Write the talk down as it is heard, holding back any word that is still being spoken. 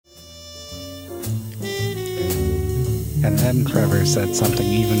And then Trevor said something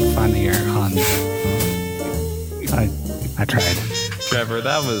even funnier on... I tried. Trevor,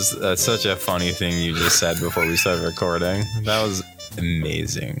 that was such a funny thing you just said before we started recording. That was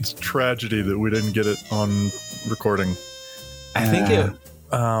amazing. It's a tragedy that we didn't get it on recording. I think it...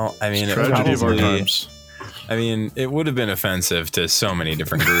 Well, I mean, Tragedy of our times. I mean, it would have been offensive to so many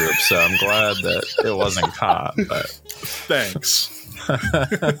different groups, so I'm glad that it wasn't caught. But Thanks.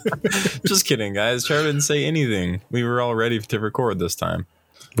 just kidding, guys. Trevor didn't say anything. We were all ready to record this time.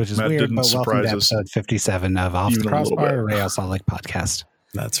 Which is Matt weird, didn't but welcome to surprise us episode 57 of Off the even a little Crossbar, bit. Real Salt Lake podcast.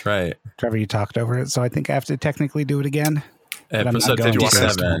 That's right. Trevor, you talked over it, so I think I have to technically do it again. But I'm not Episode going to.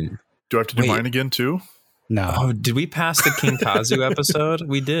 57. Do I have to do Wait. mine again too? No. Oh, did we pass the King Kazu episode?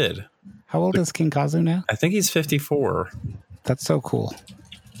 We did. How old is King Kazu now? I think he's 54. That's so cool.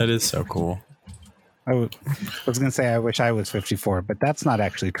 That is so cool. I was going to say I wish I was 54, but that's not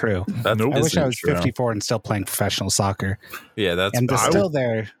actually true. That Nope. I wish I isn't was true. 54 and still playing professional soccer. Yeah, that's And valid. still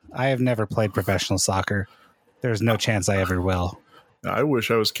there, I have never played professional soccer. There's no chance I ever will. I wish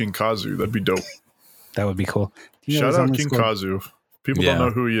I was King Kazu. That'd be dope. That would be cool. You know, Shout he's out only King scored- Kazu. People Yeah. don't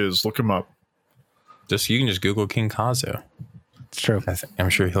know who he is. Look him up. You can just Google King Kazu. It's true. I'm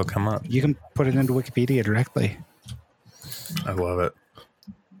sure he'll come up. You can put it into Wikipedia directly. I love it.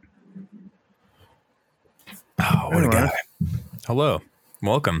 Oh, what Anyway. a guy. Hello.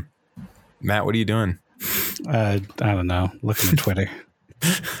 Welcome. Matt, what are you doing? I don't know. Looking at Twitter.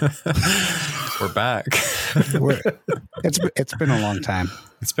 We're back. It's been a long time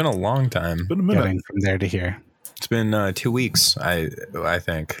It's been a long time. Been a minute. getting from there to here. It's been 2 weeks, I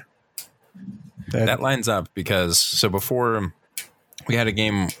think. That lines up because before we had a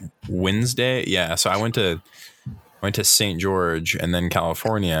game Wednesday. Yeah, so I went to St. George and then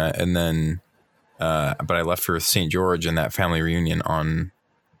California, and then but I left for St. George and that family reunion on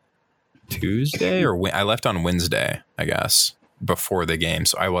Tuesday, or I left on Wednesday, I guess, before the game.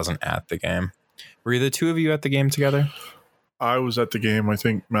 So I wasn't at the game. Were the two of you at the game together? I was at the game. I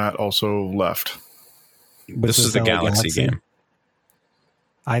think Matt also left. This is the LA Galaxy game.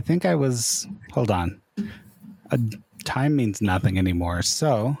 I think I was. Hold on. Time means nothing anymore.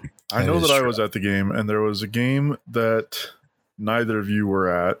 So I know is that I true. was at the game, and there was a game that neither of you were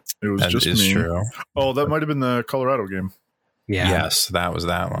at. It was That just is me. true. Oh, that might have been the Colorado game. yeah. Yes, that was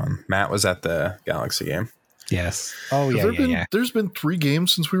that one. Matt was at the Galaxy game. Yes. Oh Have yeah. there Yeah. been, Yeah. There's been 3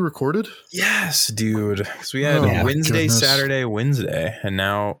 games since we recorded. Yes, dude. Because we had Oh, Wednesday, goodness. Saturday, Wednesday, and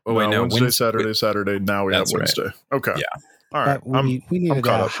now Wednesday, Saturday. Now we have That's right. Wednesday. Okay. Yeah. All right. But we needed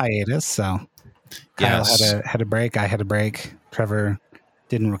caught a up. hiatus, so Kyle Yes. had a break. I had a break. Trevor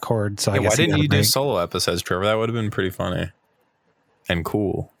didn't record, so I Yeah, guess why he didn't got a you do break. solo episodes, Trevor? That would have been pretty funny and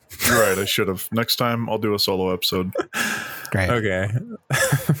cool. You're right. I should have. Next time, I'll do a solo episode. Great. Okay,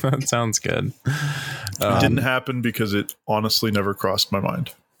 that sounds good. It didn't happen because it honestly never crossed my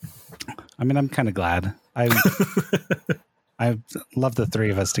mind. I mean, I'm kind of glad. I love the three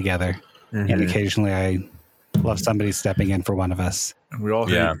of us together, and occasionally I love somebody stepping in for one of us. And we all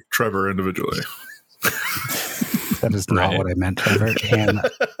hate Yeah. Trevor individually. That is not Right. what I meant, Trevor. And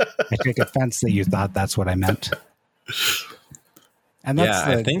I take offense that you thought that's what I meant. And that's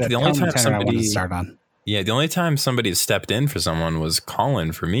Yeah, I think the only time common tenor I want to somebody- start on. Yeah, the only time somebody stepped in for someone was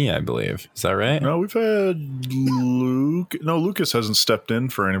Colin for me, I believe. Is that right? No, we've had Luke. No, Lucas hasn't stepped in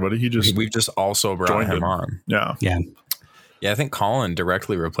for anybody. He just We've just also brought joined him him. on. yeah. Yeah, Yeah, I think Colin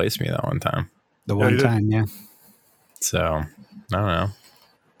directly replaced me that one time. the Yeah, one you did. time, yeah. So I don't know.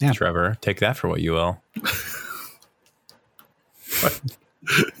 Yeah. Trevor, take that for what you will.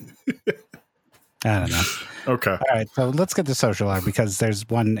 I don't know. Okay. All right, so let's get to social hour because there's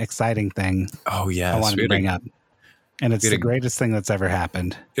one exciting thing Oh yes, I wanted to bring up, and it's we had the greatest thing that's ever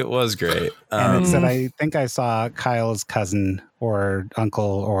happened. It was great. And it's that I think I saw Kyle's cousin or uncle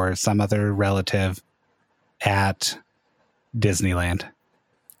or some other relative at Disneyland.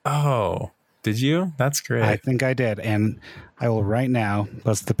 Oh, did you? That's great. I think I did. And I will right now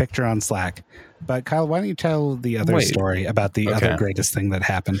post the picture on Slack. But Kyle, why don't you tell the other Wait. story about the Okay. other greatest thing that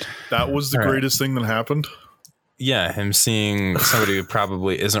happened? That was the All right. greatest thing that happened. Yeah, him seeing somebody who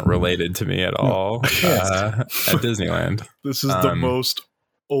probably isn't related to me at all at Disneyland. This is the Um, most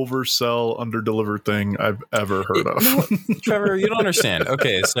oversell, underdeliver thing I've ever heard of. No, Trevor, you don't understand.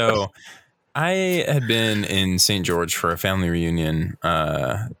 Okay, so I had been in St. George for a family reunion.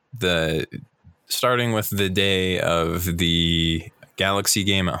 Starting with the day of the Galaxy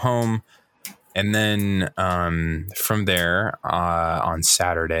game at home, and then from there on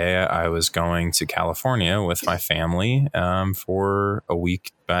Saturday, I was going to California with my family for a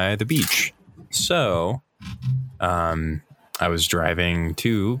week by the beach. So I was driving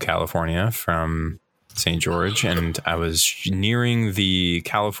to California from St. George, and I was nearing the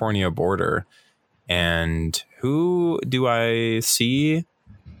California border. And who do I see?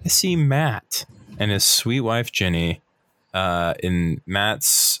 I see Matt and his sweet wife, Jenny, in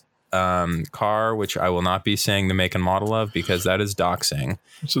Matt's car, which I will not be saying the make and model of because that is doxing.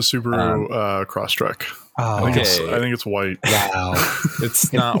 It's a Subaru Crosstrek. Oh, I think it's white. Wow.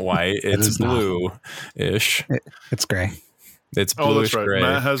 It's not white. It's blue-ish. It's gray. It's bluish gray.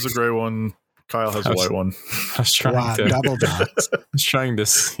 Matt has a gray one. Kyle has a white one. I was trying to double dots. I was trying to.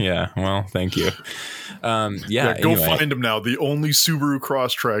 Yeah. Well, thank you. Go anyway. Find him now. The only Subaru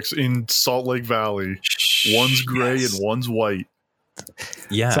Crosstreks in Salt Lake Valley. One's gray and one's white.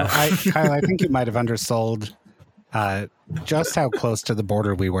 Yeah. So Kyle, I think you might have undersold just how close to the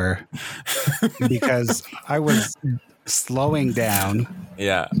border we were, because I was slowing down.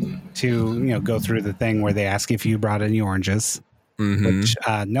 Yeah. To go through the thing where they ask if you brought any oranges. Mm-hmm. Which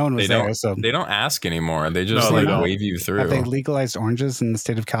no one was there, so they don't ask anymore. They just wave you through. Have they legalized oranges in the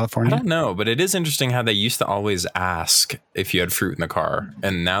state of California? I don't know, but it is interesting how they used to always ask if you had fruit in the car,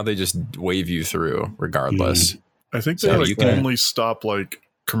 and now they just wave you through regardless. I think they only stop like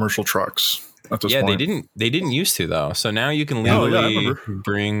commercial trucks at this point. They didn't used to though. So now you can legally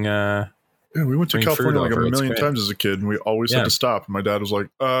bring. We went to California like a million times as a kid, and we always had to stop. And my dad was like,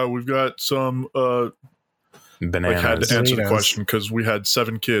 "We've got some." Bananas. Like had to answer the question because we had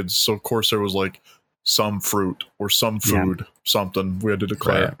 7 kids, so of course there was like some fruit or some food, something we had to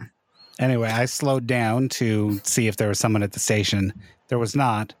declare. Right. Anyway, I slowed down to see if there was someone at the station. There was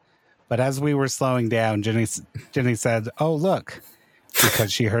not, but as we were slowing down, Jenny said, "Oh, look,"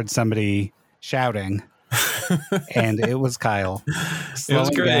 because she heard somebody shouting, and it was Kyle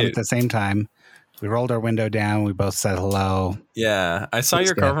slowing down at the same time. We rolled our window down. We both said hello. Yeah, I saw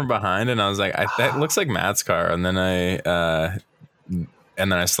your car from behind, and I was like, "That looks like Matt's car." And then I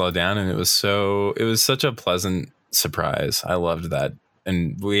slowed down, and it was such a pleasant surprise. I loved that,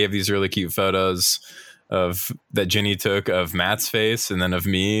 and we have these really cute photos that Jenny took of Matt's face, and then of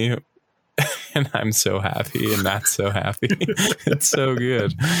me, and I'm so happy, and Matt's so happy. It's so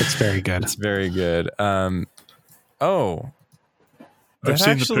good. It's very good. It's very good. I've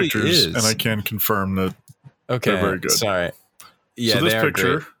seen the pictures, and I can confirm that they're very good. Sorry. Yeah, so this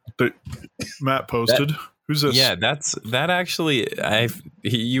picture that Matt posted, who's this? Yeah, that actually,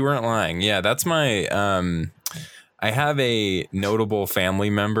 you weren't lying. Yeah, that's my, I have a notable family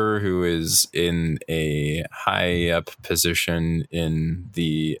member who is in a high up position in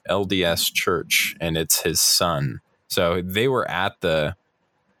the LDS church, and it's his son. So they were at the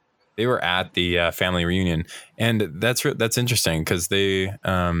family reunion, and that's interesting because they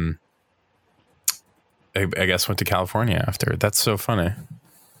I guess went to California after. That's so funny.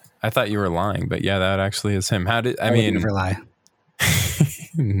 I thought you were lying, but yeah, that actually is him. I mean, never lie.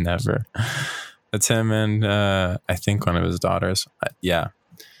 Never. That's him, and I think one of his daughters. Yeah.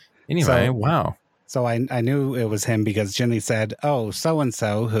 Anyway, wow. So I knew it was him because Jenny said, "Oh, so and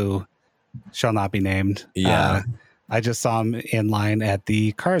so who shall not be named." Yeah. I just saw him in line at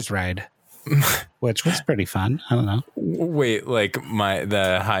the Cars ride, which was pretty fun. I don't know. Wait, like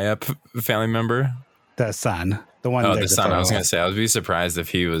the high up family member? The son. The one. Oh, the son. I was going to say, I would be surprised if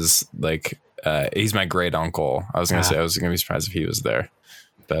he was like, he's my great uncle. I was going to say, I was going to be surprised if he was there.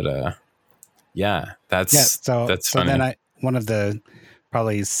 But that's funny. So then one of the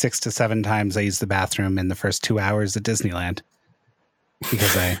probably 6 to 7 times I used the bathroom in the first 2 hours at Disneyland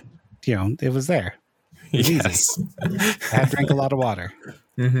because it was there. Yes. I had to drink a lot of water.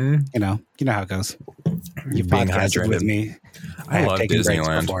 Mm-hmm. You know how it goes. You've Being podcasted hydrated. with me. I love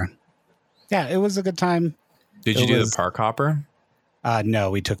Disneyland. Before. Yeah, it was a good time. Did you do the park hopper?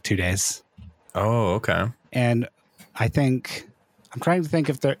 No, we took 2 days. Oh, okay. And I'm trying to think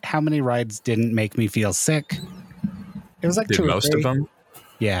how many rides didn't make me feel sick. It was like Did 2 or 3. most of them?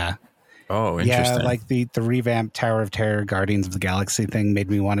 Yeah. Oh, interesting. Yeah, like the revamped Tower of Terror Guardians of the Galaxy thing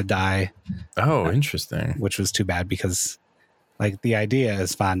made me want to die. Oh, interesting. Which was too bad because like the idea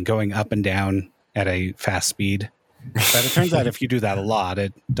is fun, going up and down at a fast speed. But it turns out if you do that a lot,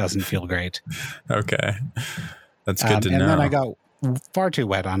 it doesn't feel great. Okay. That's good to know. And then I got far too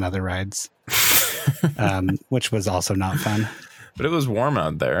wet on other rides, which was also not fun. But it was warm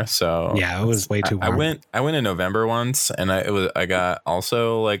out there, so yeah, it was way too warm. I went in November once, and I got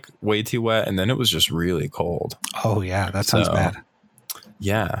also like way too wet, and then it was just really cold. Oh yeah, that sounds bad.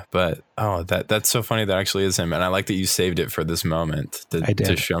 Yeah, but that's so funny. That actually is him, and I like that you saved it for this moment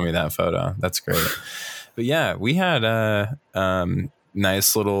to show me that photo. That's great. But yeah, we had a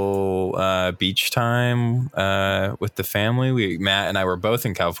nice little beach time with the family. Matt and I were both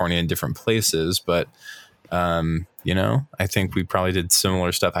in California in different places, but I think we probably did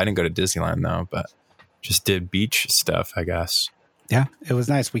similar stuff. I didn't go to Disneyland though, but just did beach stuff, I guess. Yeah, it was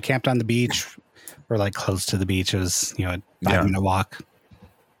nice. We camped on the beach. We're like close to the beach. It was, a 5-minute walk.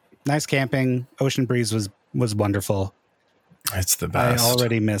 Nice camping. Ocean breeze was wonderful. It's the best. I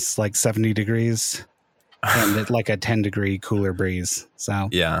already miss like 70 degrees and like a 10-degree cooler breeze. So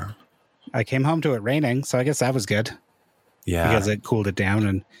yeah, I came home to it raining. So I guess that was good. Yeah, because it cooled it down,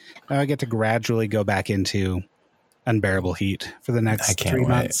 and now I get to gradually go back into unbearable heat for the next 3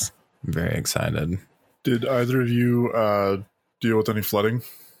 months. I'm very excited. Did either of you deal with any flooding?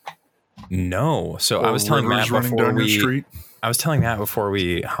 No. So I was telling Matt before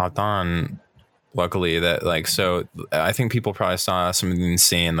we hopped on. Luckily, that I think people probably saw some of the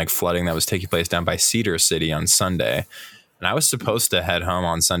insane flooding that was taking place down by Cedar City on Sunday, and I was supposed to head home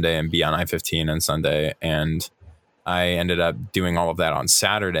on Sunday and be on I-15 on Sunday, and I ended up doing all of that on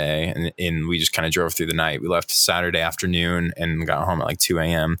Saturday, and we just kind of drove through the night. We left Saturday afternoon and got home at 2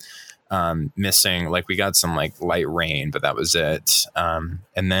 a.m. Missing, we got some light rain, but that was it. And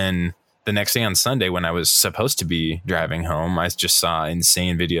then the next day on Sunday, when I was supposed to be driving home, I just saw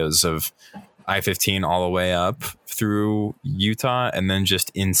insane videos of I-15 all the way up through Utah, and then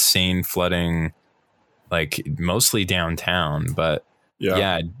just insane flooding, mostly downtown. But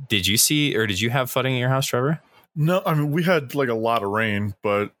yeah, did you see, or did you have flooding in your house, Trevor? No, I mean, we had a lot of rain,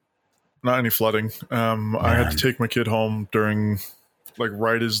 but not any flooding. I had to take my kid home during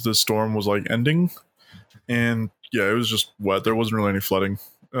right as the storm was ending, and yeah, it was just wet. There wasn't really any flooding.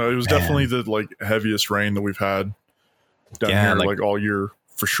 It was definitely the heaviest rain that we've had down here all year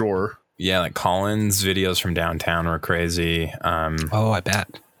for sure. Yeah, Colin's videos from downtown were crazy. I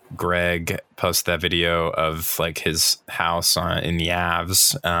bet. Greg posted that video of his house in the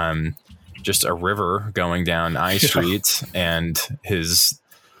Avs. Just a river going down I Street, and his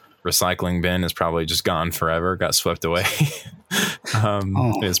recycling bin is probably just gone forever, got swept away.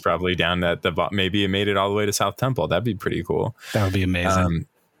 It's probably down at the bottom. Maybe it made it all the way to South Temple. That'd be pretty cool. That would be amazing.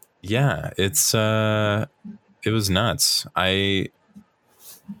 Yeah, it was nuts. I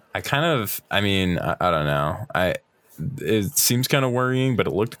don't know. It seems kind of worrying, but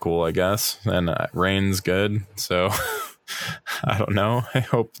it looked cool, I guess. And rain's good, so I don't know. I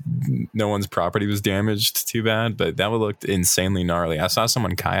hope no one's property was damaged too bad, but that would look insanely gnarly. I saw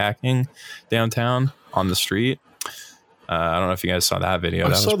someone kayaking downtown on the street. I don't know if you guys saw that video.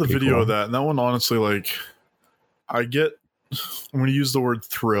 I saw the video of that, and that one, honestly, I'm going to use the word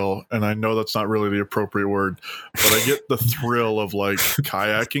thrill, and I know that's not really the appropriate word, but I get the thrill of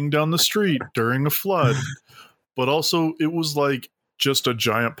kayaking down the street during a flood, but also it was just a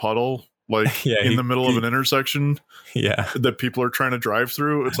giant puddle. In the middle of an intersection that people are trying to drive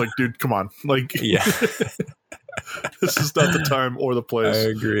through. It's dude, come on. Yeah. This is not the time or the place I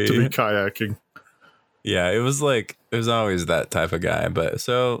agree. to be kayaking. Yeah, it was always that type of guy. But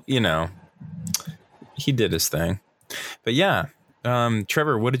so, he did his thing. But yeah,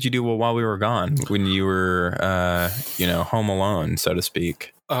 Trevor, what did you do while we were gone when you were, home alone, so to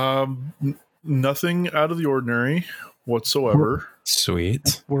speak? Nothing out of the ordinary whatsoever.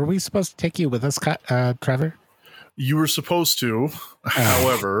 Sweet. Were we supposed to take you with us, Trevor? You were supposed to.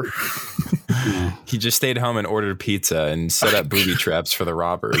 However, he just stayed home and ordered pizza and set up booby traps for the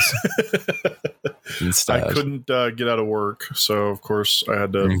robbers. Instead, I couldn't get out of work, so of course I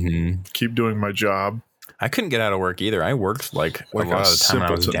had to keep doing my job. I couldn't get out of work either. I worked a lot of the time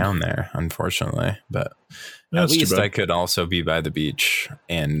I was down there, unfortunately. But at least I could also be by the beach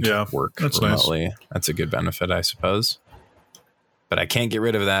and work remotely. Nice. That's a good benefit, I suppose. But I can't get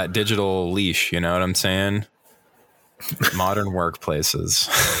rid of that digital leash. You know what I'm saying? Modern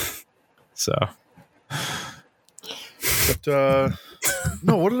workplaces. So. But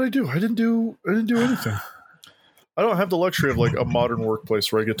no, what did I do? I didn't do anything. I don't have the luxury of a modern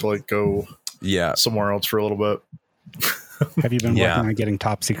workplace where I get to go somewhere else for a little bit. Have you been working on getting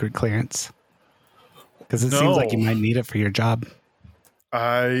top secret clearance? Because it seems like you might need it for your job.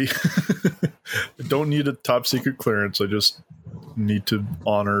 I don't need a top secret clearance. I just need to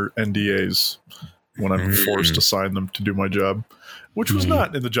honor NDAs when I'm forced to sign them to do my job, which was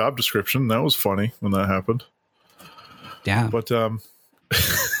not in the job description. That was funny when that happened. Yeah. But you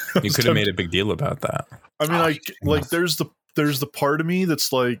could have made a big deal about that. I mean, there's the part of me that's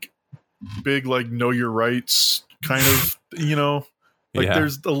big, know your rights kind of,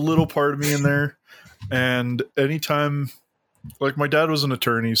 there's a little part of me in there. And anytime, my dad was an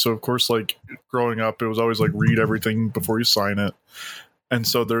attorney, so of course, growing up, it was always read everything before you sign it. And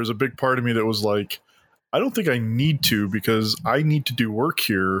so there's a big part of me that was I don't think I need to, because I need to do work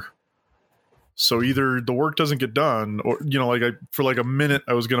here. So either the work doesn't get done, or for a minute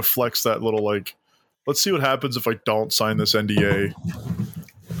I was gonna flex that little let's see what happens if I don't sign this NDA.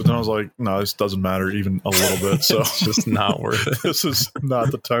 But then And I was like, no, this doesn't matter even a little bit. So it's just not worth it. This is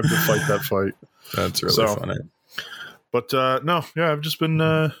not the time to fight that fight. That's really funny. But no, yeah, I've just been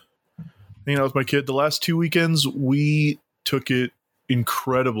hanging out with my kid. The last 2 weekends, we took it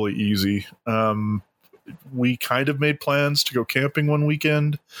incredibly easy. We kind of made plans to go camping one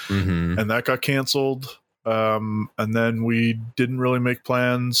weekend, and that got canceled. And then we didn't really make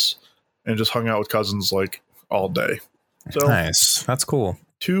plans and just hung out with cousins like all day. So nice. That's cool.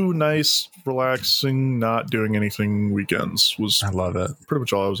 2 nice, relaxing, not doing anything weekends was. I love it. Pretty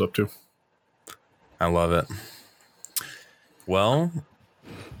much all I was up to. I love it. Well,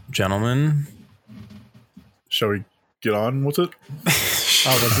 gentlemen, shall we get on with it?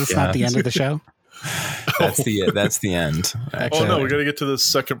 Oh, was this not the end of the show? That's the end. Actually. Oh no, we got to get to the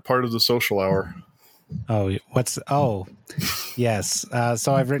second part of the social hour. Yes.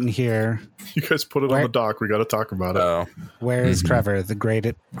 So I've written here. You guys put it on the doc. We got to talk about it. Where is Trevor, the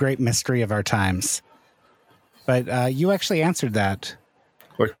great mystery of our times? But you actually answered that.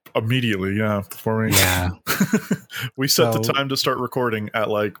 Like immediately, yeah. Before me. Yeah. We set the time to start recording at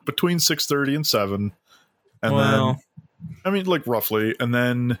like between 6:30 and 7. And then, I mean, like roughly. And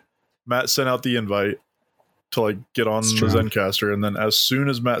then Matt sent out the invite to like get on the Zencaster. And then as soon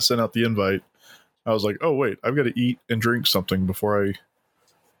as Matt sent out the invite, I was like, oh, wait, I've got to eat and drink something before I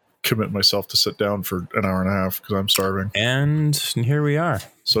commit myself to sit down for an hour and a half because I'm starving. And here we are.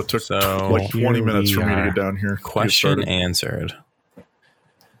 So it took like 20 minutes for me to get down here. Question answered.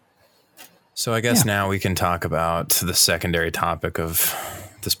 So I guess now we can talk about the secondary topic of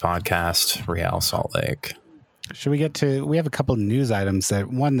this podcast, Real Salt Lake. Should we get to, we have a couple of news items,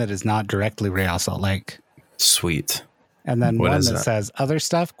 one that is not directly Real Salt Lake. Sweet. And then one that says other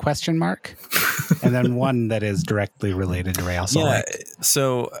stuff, ? And then one that is directly related to Real Salt Lake.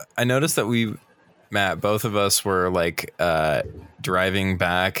 So I noticed that Matt, both of us were like driving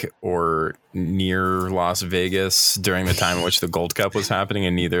back or near Las Vegas during the time in which the Gold Cup was happening,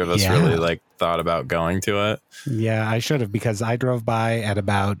 and neither of us really like thought about going to it. Yeah, I should have, because I drove by at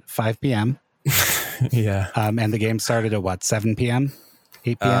about 5 p.m. And the game started at 7 p.m.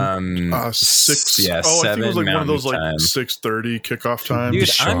 8 p.m. 6. Yeah, I think it was like Mountain one of those like time. 6:30 kickoff times. Dude,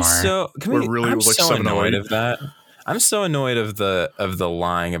 I'm so annoyed of that. I'm so annoyed of the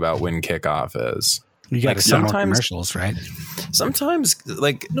lying about when kickoff is. You got to sell more commercials, right? Sometimes,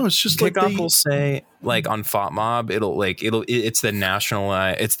 like, no, it's just kickoff like will say, like, on FOTMob, it's the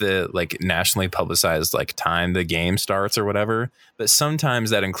nationally publicized like time the game starts or whatever. But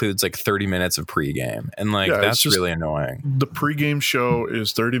sometimes that includes like 30 minutes of pregame, and like that's really annoying. The pregame show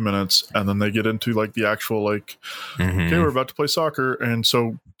is 30 minutes, and then they get into like the actual like, okay, we're about to play soccer, and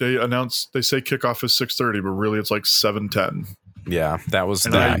so they say kickoff is 6:30, but really it's like 7:10. Yeah, that was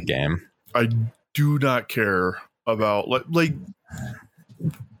game. I do not care about like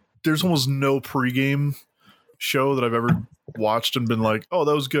there's almost no pregame show that I've ever watched and been like, oh,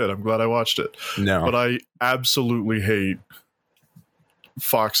 that was good, I'm glad I watched it. No, but I absolutely hate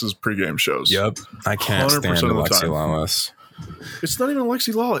Fox's pregame shows. Yep, I can't stand Alexi Lawless. It's not even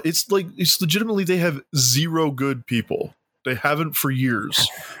Alexi Lawless. It's legitimately they have zero good people. They haven't for years.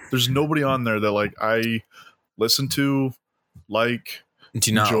 There's nobody on there that like I listen to, like. Do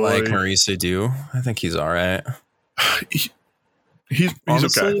you not like Maurice Edu? I think he's all right. He's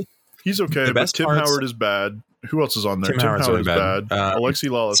okay. He's okay, but Tim Howard is bad. Who else is on there? Tim Howard is bad. Alexi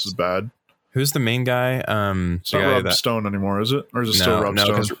Lawless is bad. Who's the main guy? It's not Rob Stone anymore, is it? Or is it still Rob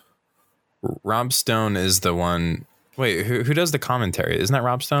Stone? Rob Stone is the one. Wait, who does the commentary? Isn't that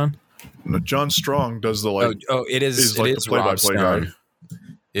Rob Stone? No, John Strong does the like. Oh, it is. It is Rob Stone.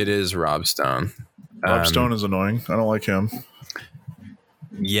 It is Rob Stone. Rob Stone is annoying. I don't like him.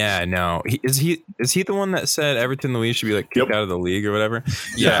 Yeah, no. Is he the one that said Everton Louise should be like kicked out of the league or whatever?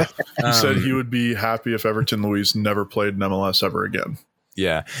 Yeah. He said he would be happy if Everton Louise never played in MLS ever again.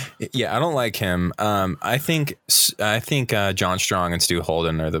 Yeah. I don't like him. I think John Strong and Stu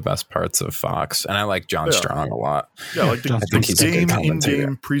Holden are the best parts of Fox, and I like John Strong a lot. Yeah, like the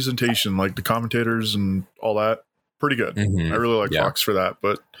in-game presentation, like the commentators and all that. Pretty good. I really like Fox for that.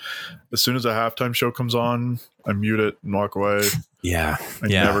 But as soon as a halftime show comes on, I mute it and walk away. Yeah. I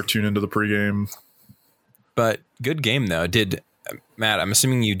never tune into the pregame. But good game, though. Matt, I'm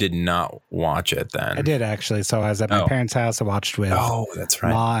assuming you did not watch it then. I did, actually. So I was at my parents' house. I watched with that's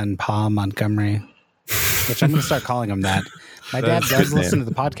right. Ma and Pa Montgomery, which I'm going to start calling them that. My dad does listen to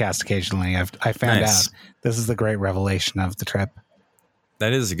the podcast occasionally. I found out. This is the great revelation of the trip.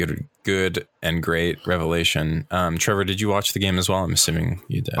 That is a good and great revelation. Trevor, did you watch the game as well? I'm assuming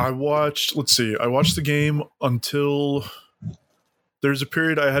you did. I watched the game until there's a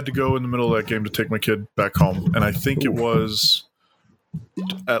period I had to go in the middle of that game to take my kid back home. And I think it was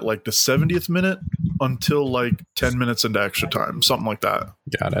at like the 70th minute until like 10 minutes into extra time, something like that.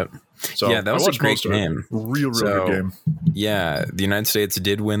 Got it. So yeah, that was a great game. Real good game. Yeah, the United States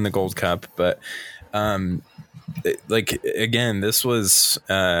did win the Gold Cup, but again, this was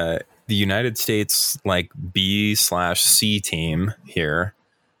the United States like B/C team here,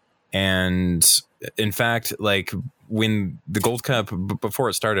 and in fact, like when the Gold Cup before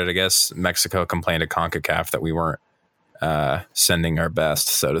it started, I guess Mexico complained to CONCACAF that we weren't sending our best,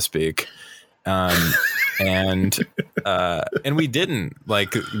 so to speak. And we didn't,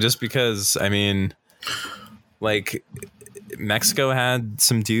 like, just because, I mean, like Mexico had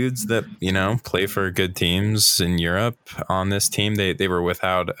some dudes that, you know, play for good teams in Europe on this team. They were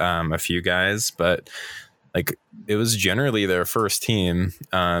without a few guys, but like it was generally their first team,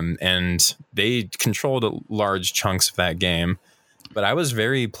 and they controlled large chunks of that game. But I was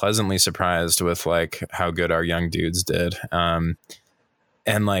very pleasantly surprised with like how good our young dudes did.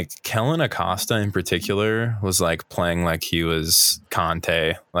 And like Kellen Acosta in particular was like playing like he was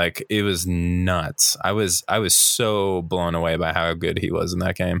Conte. Like it was nuts. I was so blown away by how good he was in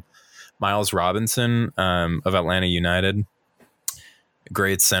that game. Miles Robinson of Atlanta United,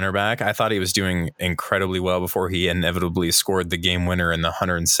 great center back. I thought he was doing incredibly well before he inevitably scored the game winner in the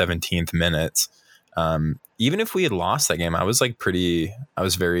 117th minute. Even if we had lost that game, I was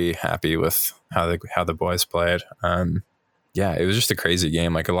very happy with how the boys played. Yeah, it was just a crazy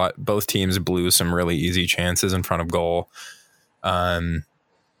game. Like both teams blew some really easy chances in front of goal. But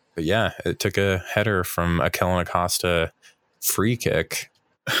yeah, it took a header from a Kellen Acosta free kick,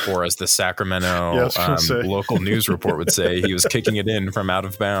 or as the Sacramento local news report would say, he was kicking it in from out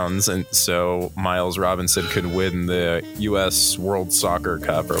of bounds. And so Miles Robinson could win the U.S. World Soccer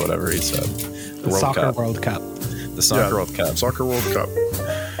Cup, or whatever he said. The Soccer World Cup. The Soccer World Cup. Soccer World Cup.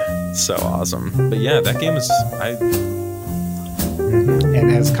 So awesome. But yeah, that game was...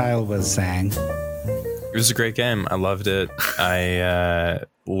 And as Kyle was saying, it was a great game. I loved it. I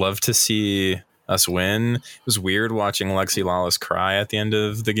love to see us win. It was weird watching Alexi Lalas cry at the end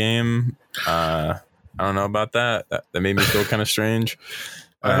of the game. I don't know about that. That made me feel kind of strange.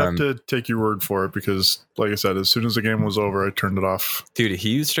 I have to take your word for it because, like I said, as soon as the game was over, I turned it off. Dude,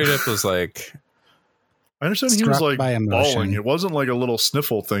 he straight up was like... I understand he was like bawling. It wasn't like a little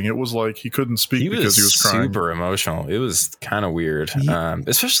sniffle thing. It was like he couldn't speak because he was crying. Super emotional. It was kind of weird,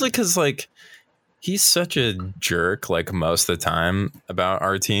 especially because like he's such a jerk like most of the time about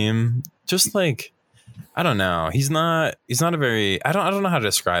our team. Just like I don't know. He's not a very. I don't know how to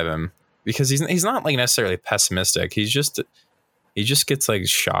describe him because he's not like necessarily pessimistic. He just gets like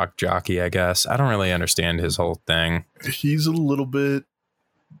shock jockey, I guess. I don't really understand his whole thing. He's a little bit.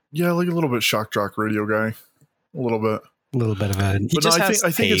 Yeah, like a little bit shock jock radio guy. A little bit of a. But no, I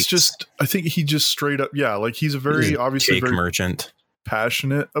think it's just. I think he just straight up. Yeah, like he's a very obviously very merchant,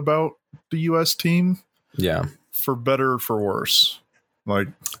 passionate about the U.S. team. Yeah, for better or for worse. Like,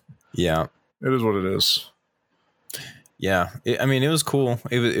 yeah, it is what it is. Yeah, I mean, it was cool.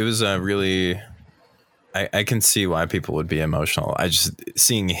 It was really. I can see why people would be emotional. I just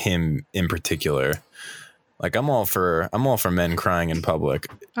seeing him in particular. Like I'm all for men crying in public.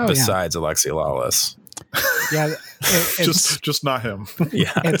 Besides Alexi Lalas. Yeah, just not him.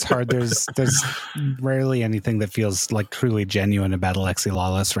 Yeah, it's hard. There's rarely anything that feels like truly genuine about Alexi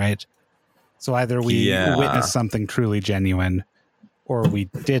Lalas, right? So either we witnessed something truly genuine, or we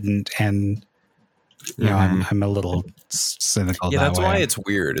didn't, and you know, I'm a little cynical. Yeah, that that's way. why it's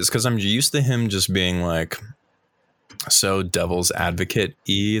weird. Is because I'm used to him just being like so devil's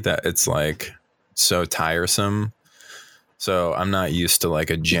advocate-y that it's like. So tiresome. So I'm not used to like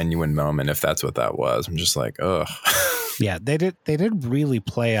a genuine moment. If that's what that was, I'm just like, ugh. Yeah, they did really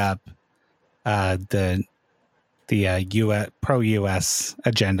play up the US pro US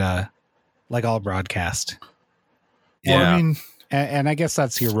agenda, like all broadcast. Yeah, well, I mean, and I guess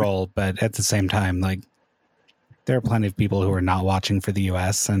that's your role, but at the same time, like there are plenty of people who are not watching for the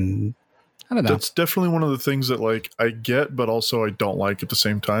US, and I don't know. That's definitely one of the things that like I get, but also I don't like at the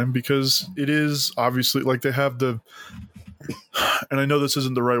same time because it is obviously like they have the, and I know this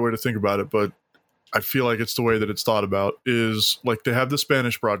isn't the right way to think about it, but I feel like it's the way that it's thought about is like they have the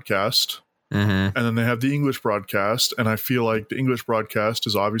Spanish broadcast and then they have the English broadcast. And I feel like the English broadcast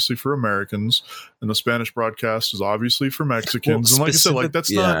is obviously for Americans and the Spanish broadcast is obviously for Mexicans. And like I said, like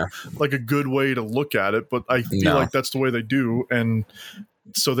that's not like a good way to look at it, but I feel like that's the way they do. And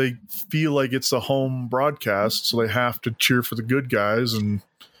so they feel like it's a home broadcast, so they have to cheer for the good guys. And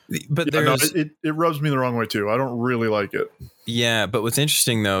but it rubs me the wrong way too. I don't really like it. Yeah, but what's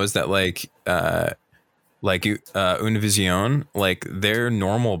interesting though is that like Univision, like their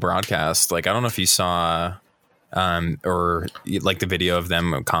normal broadcast, like I don't know if you saw or like the video of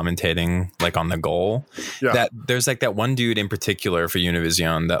them commentating like on the goal. That there's like that one dude in particular for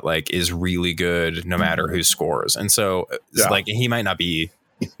Univision that like is really good no matter who scores. And so like he might not be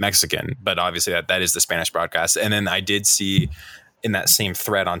Mexican, but obviously that is the Spanish broadcast. And then I did see in that same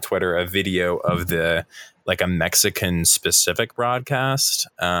thread on Twitter a video of the like a Mexican specific broadcast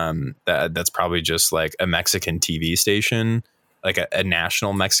that's probably just like a Mexican TV station, like a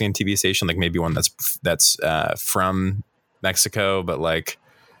national Mexican TV station, like maybe one that's from Mexico, but like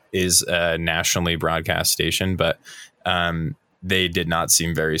is a nationally broadcast station. But they did not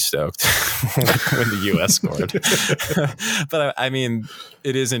seem very stoked when the U.S. scored. But I mean,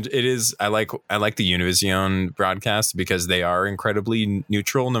 it is. I like the Univision broadcast because they are incredibly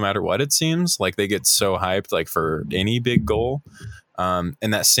neutral no matter what. It seems like they get so hyped like for any big goal, and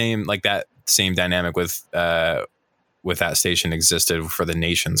that same dynamic with that station existed for the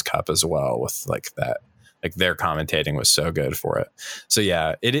Nations Cup as well. With like that, like their commentating was so good for it. So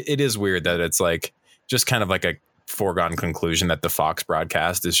yeah, it is weird that it's like just kind of like a foregone conclusion that the Fox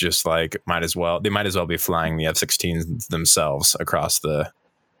broadcast is just like might as well be flying the F-16s themselves across the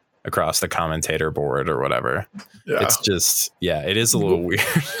commentator board or whatever. It's just it is a little weird.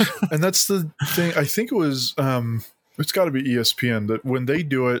 And that's the thing. I think it was it's got to be ESPN that when they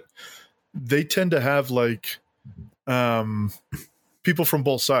do it, they tend to have like people from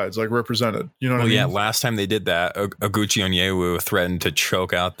both sides like represented. You know what I mean? Yeah. Last time they did that, Oguchi Onyewu threatened to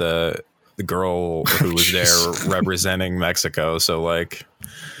choke out the girl who was there representing Mexico. So like,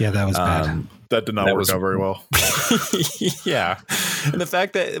 that was bad. That did not work out very well. Yeah. And the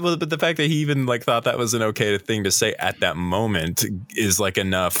fact that he even like thought that was an okay thing to say at that moment is like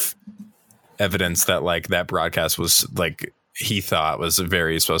enough evidence that like that broadcast was like, he thought was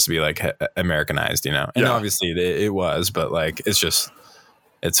very supposed to be like Americanized, you know? And obviously it was, but like,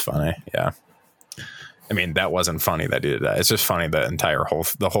 it's funny. Yeah. I mean, that wasn't funny that he did that. It's just funny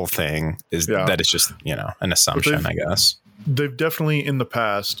the whole thing is that it's just, you know, an assumption, I guess. They've definitely in the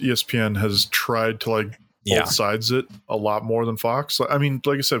past, ESPN has tried to like both sides it a lot more than Fox. I mean,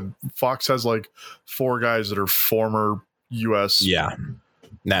 like I said, Fox has like 4 guys that are former U.S.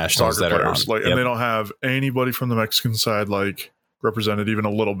 nationals that players, are on. And they don't have anybody from the Mexican side like represented even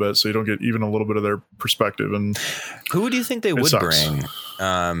a little bit, so you don't get even a little bit of their perspective. And who do you think they would bring?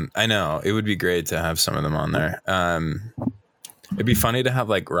 I know it would be great to have some of them on there. It'd be funny to have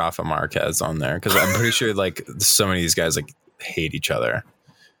like Rafa Marquez on there because I'm pretty sure like so many of these guys like hate each other.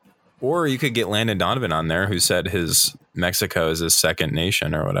 Or you could get Landon Donovan on there, who said his Mexico is his second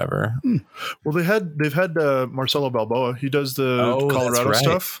nation or whatever. Well, they've had Marcelo Balboa. He does the Colorado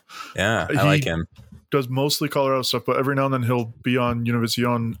stuff. Yeah, I like him. Does mostly Colorado stuff, but every now and then he'll be on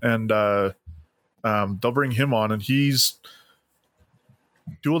Univision, and they'll bring him on, and he's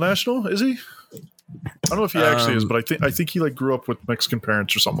dual national. Is he? I don't know if he actually is, but I think he like grew up with Mexican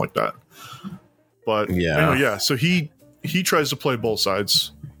parents or something like that. But anyway, so he tries to play both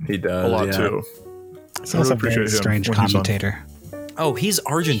sides. He does a lot too. He's also a very strange commentator. Oh, he's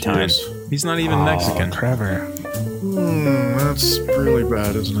Argentine. He's not even Mexican. Trevor. That's really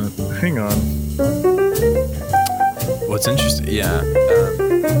bad, isn't it? Hang on. What's interesting?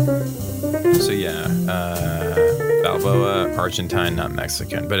 Balboa, Argentine, not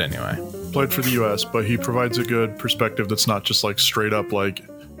Mexican. But anyway. Played for the U.S., but he provides a good perspective that's not just like straight up like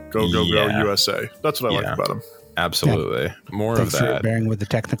go USA. That's what I like about him. Absolutely. More Thanks of that. For bearing with the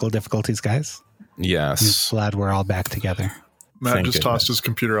technical difficulties, guys. Yes. I'm glad we're all back together. Matt just tossed his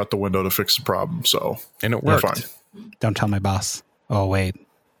computer out the window to fix the problem, and it worked. Fine. Don't tell my boss. Oh wait,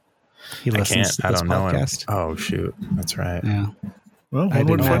 he listens to this podcast. Oh shoot, that's right. Yeah. Well, I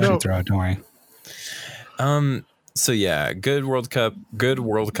didn't find out. Don't worry. So yeah, good World Cup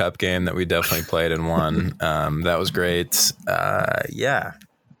game that we definitely played and won. That was great.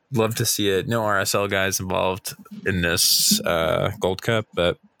 Love to see it. No RSL guys involved in this Gold Cup,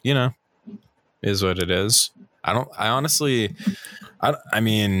 but you know, is what it is. I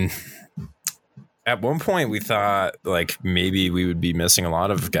mean, at one point we thought like maybe we would be missing a lot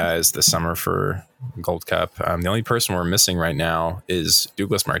of guys this summer for Gold Cup. The only person we're missing right now is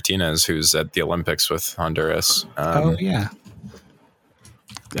Douglas Martinez, who's at the Olympics with Honduras. I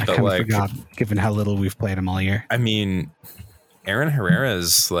kind of forgot, given how little we've played him all year. I mean, Aaron Herrera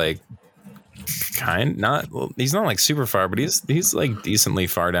is like he's not like super far, but he's like decently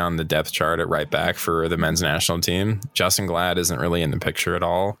far down the depth chart at right back for the men's national team. Justin Glad isn't really in the picture at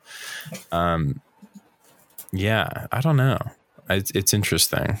all. I don't know. It's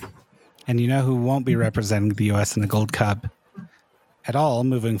interesting. And you know who won't be representing the U.S. in the Gold Cup at all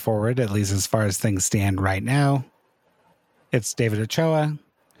moving forward, at least as far as things stand right now? It's David Ochoa,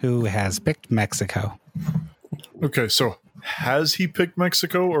 who has picked Mexico. Okay, so has he picked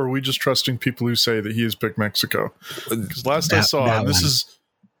Mexico, or are we just trusting people who say that he has picked Mexico? Because last I saw, and this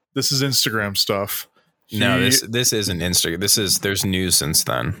is Instagram stuff. No, this isn't Instagram. There's news since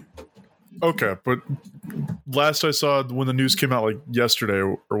then. Okay, but last I saw, when the news came out like yesterday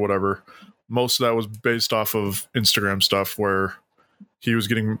or whatever, most of that was based off of Instagram stuff where he was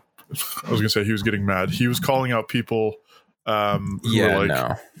getting, I was going to say he was getting mad. He was calling out people who were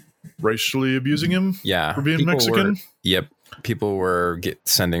like racially abusing him for being Mexican. People were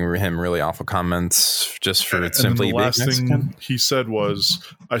sending him really awful comments just for simply being Mexican. The last thing he said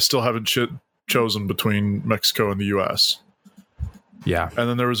was, I still haven't chosen between Mexico and the U.S. Yeah. And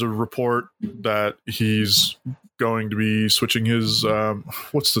then there was a report that he's going to be switching his,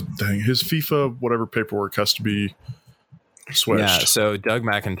 what's the thing? His FIFA, whatever paperwork has to be switched. Yeah. So Doug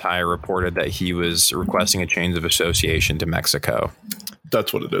McIntyre reported that he was requesting a change of association to Mexico.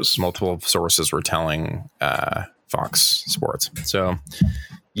 That's what it is. Multiple sources were telling Fox Sports. So,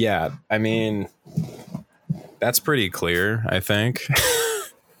 yeah, I mean, that's pretty clear, I think.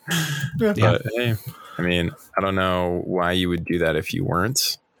 Yeah. But, hey, I mean, I don't know why you would do that if you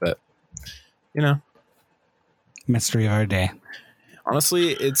weren't, but, you know. Mystery of our day.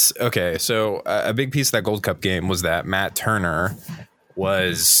 Honestly, it's okay. So a big piece of that Gold Cup game was that Matt Turner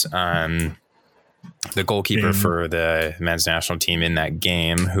was the goalkeeper for the men's national team in that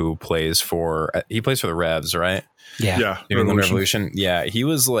game, who plays for the Revs, right? Yeah. New England Revolution. Yeah, he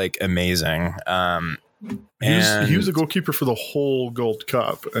was like amazing. He was a goalkeeper for the whole Gold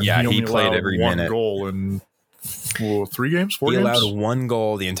Cup. And he played every minute. Goal in 4 games. He allowed one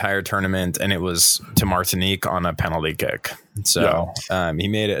goal the entire tournament, and it was to Martinique on a penalty kick. So he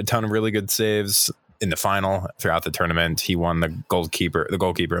made a ton of really good saves in the final throughout the tournament. He won the goalkeeper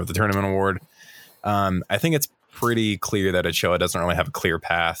of the tournament award. I think it's pretty clear that Ochoa doesn't really have a clear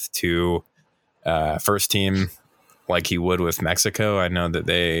path to first team like he would with Mexico. I know that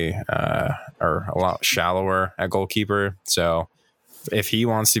they are a lot shallower at goalkeeper. So if he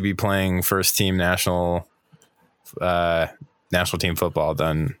wants to be playing first team national team football,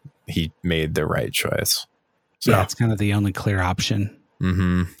 then he made the right choice. So it's kind of the only clear option.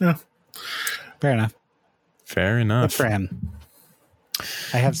 Mm-hmm. Yeah. Fair enough. Good for him.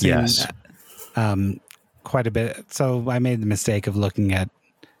 I have seen quite a bit. So I made the mistake of looking at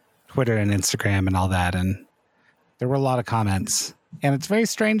Twitter and Instagram and all that, and there were a lot of comments. And it's very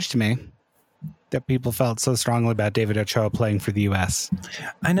strange to me that people felt so strongly about David Ochoa playing for the U.S.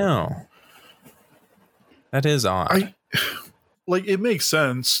 I know. That is odd. It makes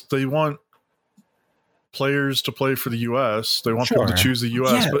sense. They want players to play for the U.S. They want people to choose the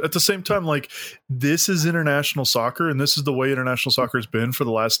U.S. But at the same time, this is international soccer, and this is the way international soccer has been for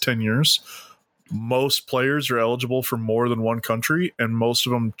the last 10 years. Most players are eligible for more than one country, and most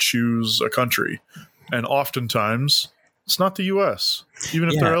of them choose a country. And oftentimes, it's not the U.S., even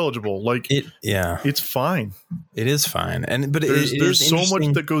if they're eligible. It's fine. It is fine. But there's so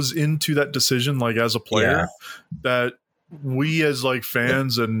much that goes into that decision, as a player, that we as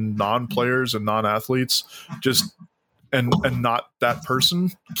fans and non-players and non-athletes just and not that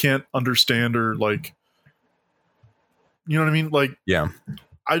person can't understand, or you know what I mean?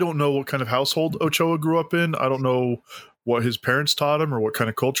 I don't know what kind of household Ochoa grew up in. I don't know what his parents taught him or what kind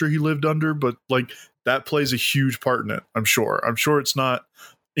of culture he lived under, but that plays a huge part in it. I'm sure it's not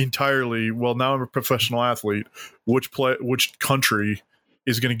entirely, well, now I'm a professional athlete, which country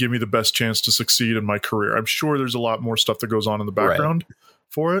is going to give me the best chance to succeed in my career. I'm sure there's a lot more stuff that goes on in the background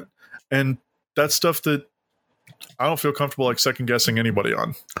for it. And that's stuff that I don't feel comfortable second guessing anybody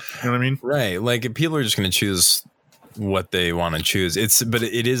on. You know what I mean? Right. People are just going to choose what they want to choose. But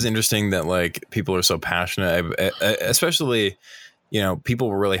it is interesting that people are so passionate, especially, people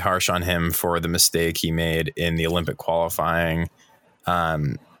were really harsh on him for the mistake he made in the Olympic qualifying.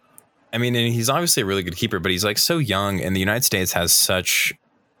 And he's obviously a really good keeper, but he's so young, and the United States has such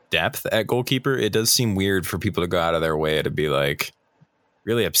depth at goalkeeper. It does seem weird for people to go out of their way to be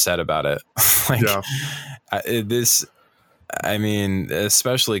really upset about it.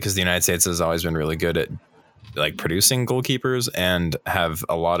 Especially because the United States has always been really good at producing goalkeepers and have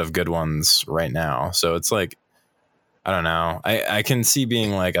a lot of good ones right now. So it's I don't know. I can see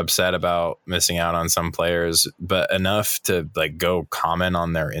being upset about missing out on some players, but enough to go comment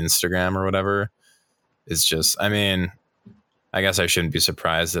on their Instagram or whatever is just, I guess I shouldn't be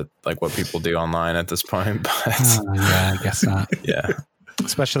surprised at what people do online at this point, but I guess not. Yeah.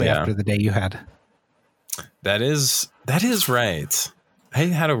 Especially after the day you had. That is right. I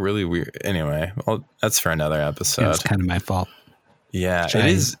had a really weird, anyway, well, that's for another episode. It's kind of my fault. Yeah, it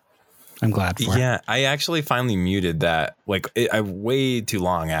is. I'm glad for it. Yeah, I actually finally muted that way too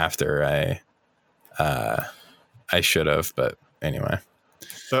long after I I should have, but anyway.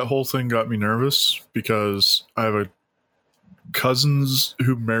 That whole thing got me nervous because I have a cousins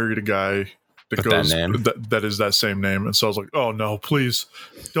who married a guy that goes that is that same name, and so I was like, oh no, please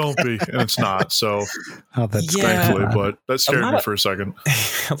don't be, and it's not. So that's thankfully, but that scared me for a second.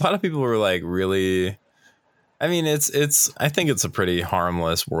 A lot of people were like, really. I mean, it's. I think it's a pretty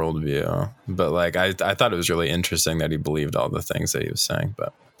harmless worldview, but like I thought it was really interesting that he believed all the things that he was saying.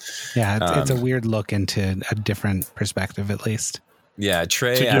 But yeah, it's a weird look into a different perspective, at least. Yeah,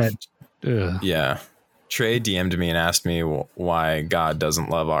 Trey. Trey DM'd me and asked me why God doesn't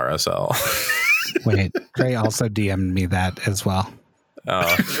love RSL. Wait, Trey also DM'd me that as well.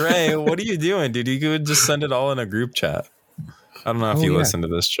 Oh, Trey, what are you doing, dude? You could just send it all in a group chat. I don't know if you listen to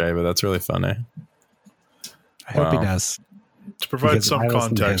this, Trey, but that's really funny. I hope he does. To provide some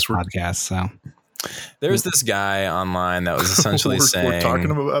context, podcast. So there's this guy online that was essentially saying we're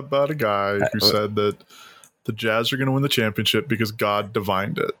talking about a guy who said that the Jazz are going to win the championship because God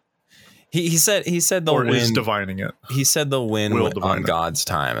divined it. He said they'll win. Is divining it. He said they'll win on God's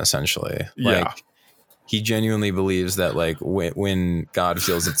time, essentially. Like, he genuinely believes that like when God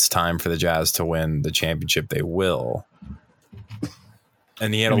feels it's time for the Jazz to win the championship, they will.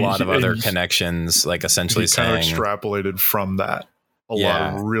 And he had a lot of other connections, like essentially saying, extrapolated from that a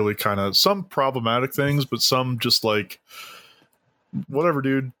lot of really kind of some problematic things, but some just like whatever,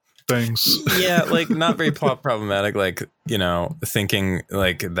 dude. Things. Yeah, like not very problematic. Like, you know, thinking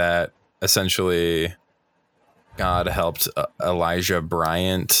like that. Essentially, God helped Elijah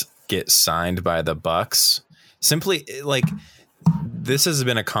Bryant get signed by the Bucks. Simply, like, this has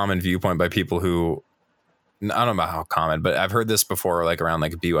been a common viewpoint by people who, I don't know how common, but I've heard this before, like around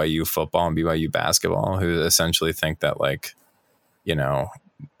like BYU football and BYU basketball, who essentially think that like, you know,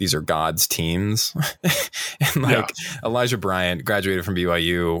 these are God's teams. And like Elijah Bryant graduated from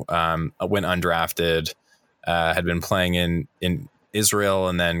BYU, went undrafted, had been playing in Israel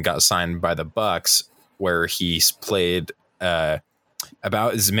and then got signed by the Bucks, where he played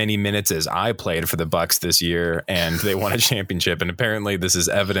about as many minutes as I played for the Bucks this year, and they won a championship. And apparently this is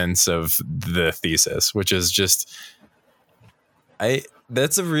evidence of the thesis, which is just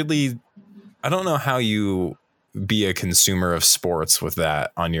that's a really, I don't know how you be a consumer of sports with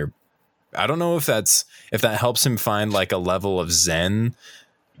that on your, I don't know if that helps him find like a level of zen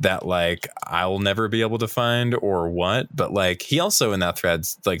that like I'll never be able to find or what, but like he also in that thread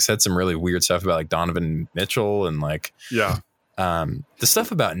like said some really weird stuff about like Donovan Mitchell and like the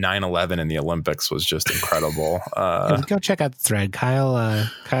stuff about 9/11 in the Olympics was just incredible. Go check out the thread. Kyle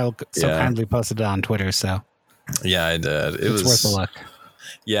kindly posted it on Twitter, so yeah, I did. It's worth a look.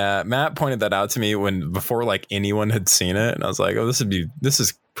 Yeah, Matt pointed that out to me before like anyone had seen it, and I was like, oh, this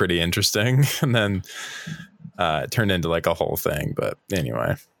is pretty interesting. And then it turned into like a whole thing, but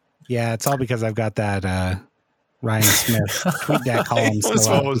anyway. Yeah, it's all because I've got that Ryan Smith tweet that column.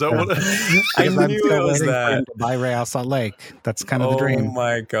 Was that what? I knew it was that. By Real Salt Lake. That's kind of the dream. Oh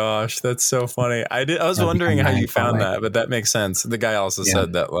my gosh, that's so funny. I was wondering how you found that, but that makes sense. The guy also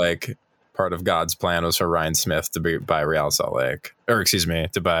said that like part of God's plan was for Ryan Smith to buy Real Salt Lake, or excuse me,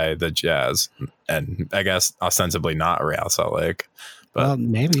 to buy the Jazz, and I guess ostensibly not Real Salt Lake. But well,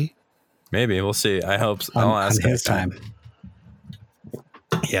 maybe we'll see. I hope I'll ask his time.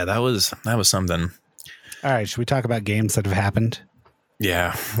 Yeah, that was something. All right, should we talk about games that have happened?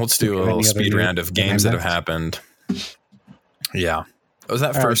 Yeah, let's do a little speed round of games that have happened. Yeah, what was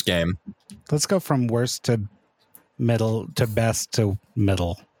that first game? Let's go from worst to middle to best to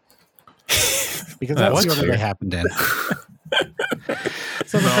middle, because that's the order they happened in.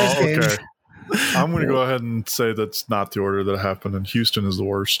 So the first game. I'm going to go ahead and say that's not the order that happened, and Houston is the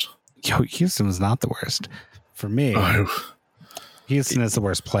worst. Houston was not the worst for me. Houston is the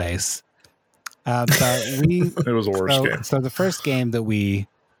worst place. But it was the worst game. So the first game that we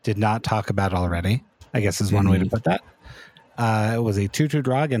did not talk about already, I guess is one way to put that. It was a 2-2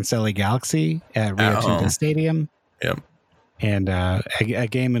 draw against LA Galaxy at Rio Tinto Stadium. Yep. And a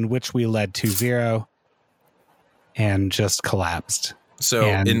game in which we led 2-0 and just collapsed. So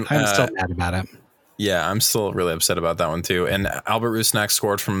I'm still mad about it. Yeah, I'm still really upset about that one too. And Albert Rusnak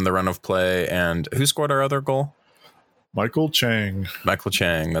scored from the run of play. And who scored our other goal? Michael Chang.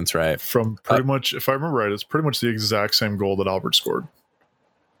 That's right. From pretty much, if I remember right, it's pretty much the exact same goal that Albert scored.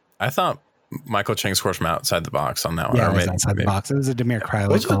 I thought Michael Chang scored from outside the box on that one. Yeah, it was outside the box. It was a Demir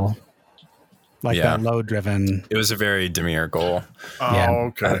Kreilach goal. That low-driven. It was a very Demir goal.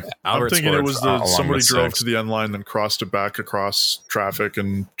 Oh, okay. I'm thinking it was somebody drove to the end line, then crossed it back across traffic,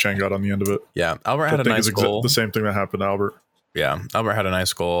 and Chang got on the end of it. Yeah, Albert had a nice goal. The same thing that happened to Albert. Yeah, Albert had a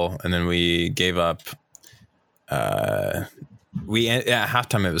nice goal, and then we gave up. At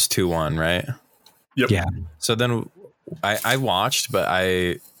halftime it was 2-1, right? Yep. Yeah. So then I watched, but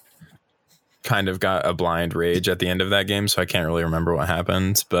I kind of got a blind rage at the end of that game, so I can't really remember what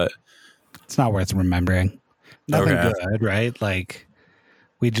happened. But it's not worth remembering. Nothing Okay. good, right? Like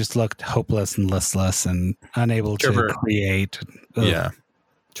we just looked hopeless and listless and unable Trevor, to create. Ugh. Yeah.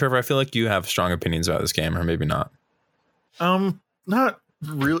 Trevor, I feel like you have strong opinions about this game, or maybe not. Not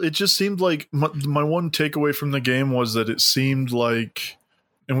really. It just seemed like my one takeaway from the game was that it seemed like,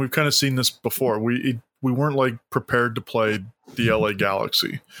 and we've kind of seen this before, we weren't like prepared to play the LA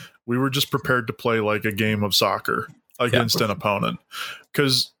Galaxy. We were just prepared to play like a game of soccer against an opponent,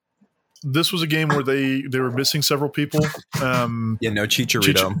 because this was a game where they were missing several people. No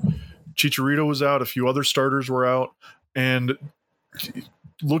Chicharito. Chicharito was out. A few other starters were out. And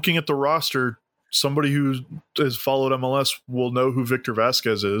looking at the roster, somebody who has followed MLS will know who Victor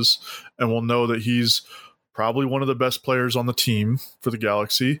Vasquez is and will know that he's probably one of the best players on the team for the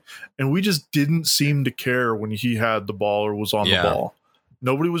Galaxy. And we just didn't seem to care when he had the ball or was on the ball.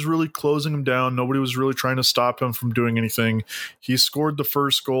 Nobody was really closing him down. Nobody was really trying to stop him from doing anything. He scored the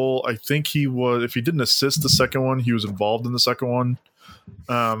first goal. I think he was, if he didn't assist the second one, he was involved in the second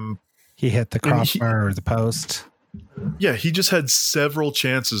one. He hit the crossbar or the post. Yeah, he just had several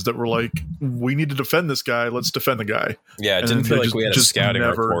chances that were like, we need to defend this guy. Let's defend the guy. Yeah, it didn't feel like we had a scouting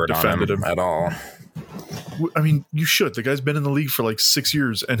report on him at all. I mean, you should. The guy's been in the league for like 6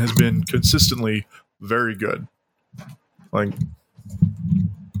 years and has been consistently very good. Like,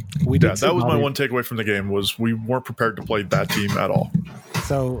 that was my one takeaway from the game was we weren't prepared to play that team at all.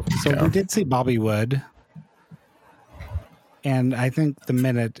 So we did see Bobby Wood, and I think the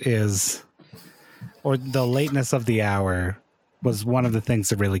minute is, or the lateness of the hour was one of the things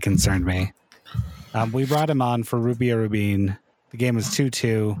that really concerned me. We brought him on for Rubio Rubin. The game was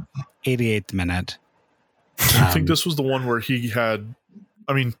 2-2, 88th minute. I think this was the one where he had,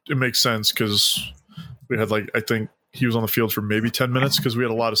 I mean, it makes sense because we had like, I think he was on the field for maybe 10 minutes because we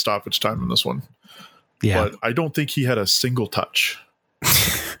had a lot of stoppage time in this one. Yeah. But I don't think he had a single touch.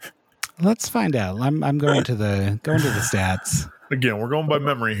 Let's find out. I'm going to the stats. Again, we're going by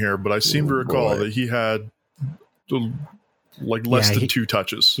memory here, but I seem to recall that he had like less than 2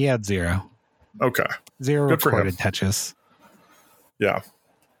 touches. He had 0. Okay. 0 recorded touches. Yeah.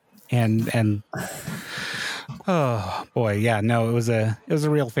 And oh boy, yeah, no, it was a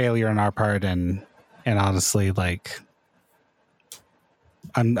real failure on our part, and honestly, like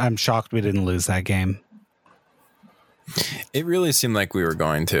I'm shocked we didn't lose that game. It really seemed like we were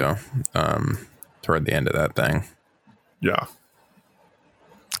going to toward the end of that thing. Yeah.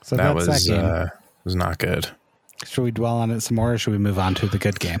 So that was was not good. Should we dwell on it some more, or should we move on to the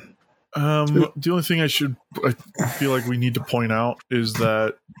good game? The only thing I feel like we need to point out is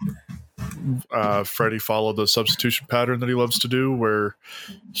that Freddie followed the substitution pattern that he loves to do, where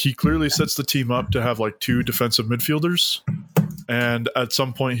he clearly sets the team up to have like 2 defensive midfielders, and at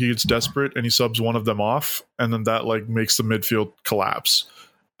some point he gets desperate and he subs one of them off, and then that like makes the midfield collapse.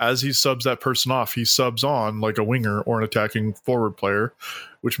 As he subs that person off, he subs on like a winger or an attacking forward player,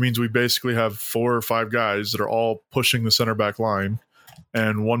 which means we basically have 4 or 5 guys that are all pushing the center back line,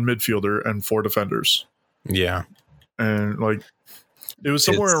 and 1 midfielder and 4 defenders. Yeah. And like, it was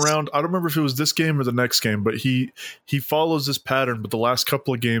somewhere around, I don't remember if it was this game or the next game, but he follows this pattern. But the last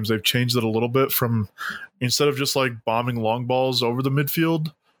couple of games, they've changed it a little bit from, instead of just like bombing long balls over the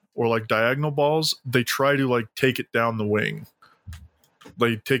midfield or like diagonal balls, they try to like take it down the wing.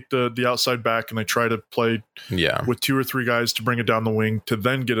 They take the outside back and they try to play with 2 or 3 guys to bring it down the wing to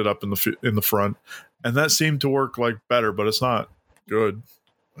then get it up in the front. And that seemed to work like better, but it's not good.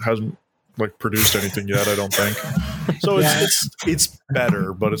 It hasn't like produced anything yet, I don't think. So it's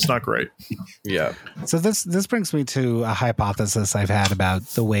better, but it's not great. Yeah. So this brings me to a hypothesis I've had about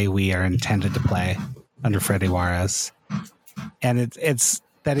the way we are intended to play under Freddie Juarez. And it's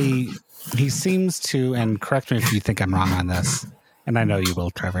that he seems to, and correct me if you think I'm wrong on this, and I know you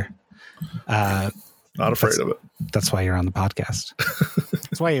will, Trevor. Not afraid of it. That's why you're on the podcast.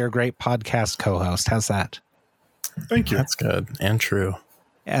 That's why you're a great podcast co-host. How's that? Thank you. That's good and true.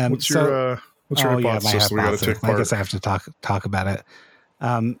 What's your hypothesis? We got to take part. I guess I have to talk about it.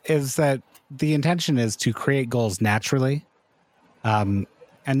 Is that the intention is to create goals naturally, and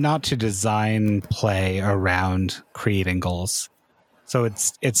not to design play around creating goals. So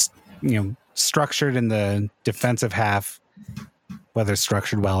it's structured in the defensive half. Whether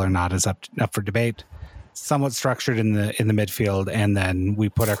structured well or not is up for debate. Somewhat structured in the midfield, and then we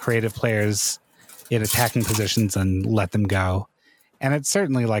put our creative players in attacking positions and let them go. And it's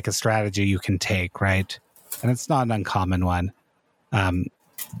certainly like a strategy you can take, right? And it's not an uncommon one.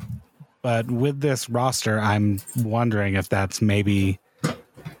 But with this roster, I'm wondering if that's maybe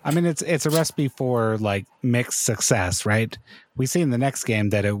I mean, it's a recipe for like mixed success, right? We see in the next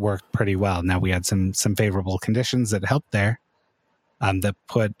game that it worked pretty well. Now we had some favorable conditions that helped there, that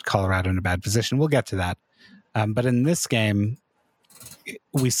put Colorado in a bad position. We'll get to that. But in this game,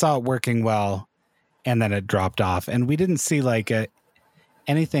 we saw it working well, and then it dropped off, and we didn't see like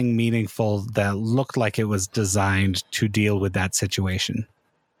anything meaningful that looked like it was designed to deal with that situation.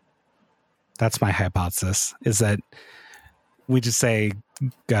 That's my hypothesis, is that we just say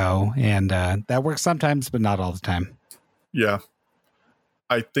go, and that works sometimes, but not all the time. Yeah.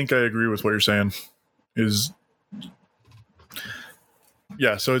 I think I agree with what you're saying.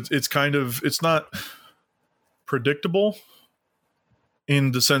 So it's kind of, it's not predictable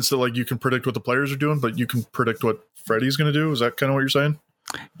in the sense that like you can predict what the players are doing, but you can predict what Freddie's going to do. Is that kind of what you're saying?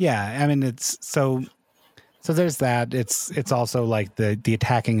 Yeah, I mean, it's so there's that. It's also like the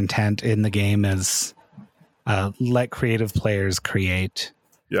attacking intent in the game is let creative players create.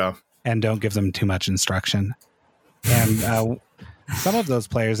 Yeah. And don't give them too much instruction. And some of those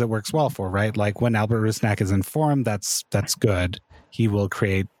players it works well for, right? Like when Albert Rusnak is in form, that's good. He will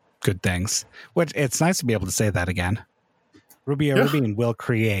create good things. Which it's nice to be able to say that again. Rubin will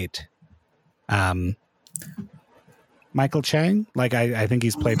create. Michael Chang, like I think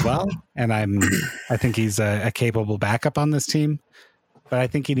he's played well, and I think he's a capable backup on this team, but I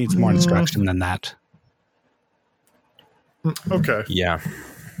think he needs more instruction than that. Okay. Yeah.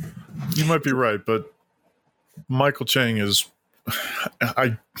 You might be right, but Michael Chang is,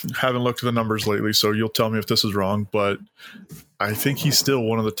 I haven't looked at the numbers lately, so you'll tell me if this is wrong, but I think he's still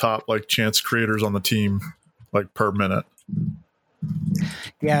one of the top like chance creators on the team, like per minute.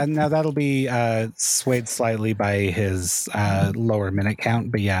 Yeah, no, that'll be swayed slightly by his lower minute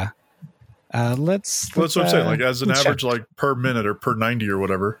count, but yeah. That's what I'm saying. Like as an average, like per minute or per 90 or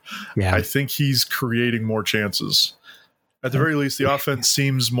whatever, yeah. I think he's creating more chances. At the very least, the offense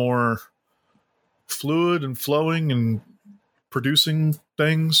seems more fluid and flowing and producing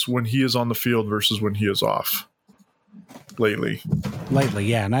things when he is on the field versus when he is off. Lately,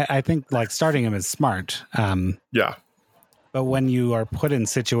 yeah, and I think like starting him is smart. Yeah. But when you are put in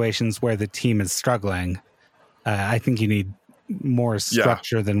situations where the team is struggling, I think you need more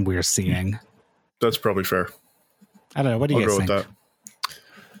structure than we're seeing. That's probably fair. I don't know. What do you guys think? With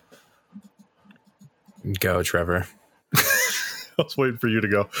that. Go, Trevor. I was waiting for you to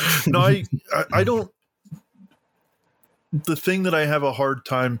go. No, I don't. The thing that I have a hard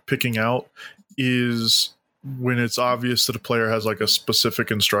time picking out is when it's obvious that a player has like a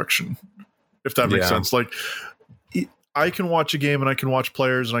specific instruction, if that makes sense. Like, I can watch a game and I can watch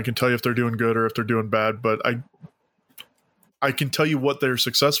players and I can tell you if they're doing good or if they're doing bad, but I can tell you what they're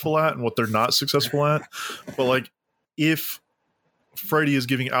successful at and what they're not successful at. But like if Freddie is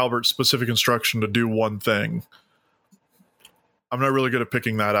giving Albert specific instruction to do one thing, I'm not really good at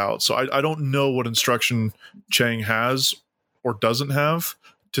picking that out. So I don't know what instruction Chang has or doesn't have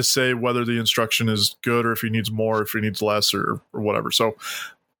to say whether the instruction is good or if he needs more, if he needs less or whatever. So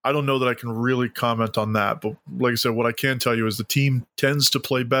I don't know that I can really comment on that, but like I said, what I can tell you is the team tends to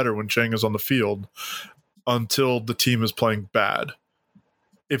play better when Chang is on the field until the team is playing bad,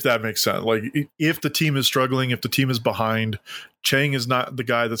 if that makes sense. Like if the team is struggling, if the team is behind, Chang is not the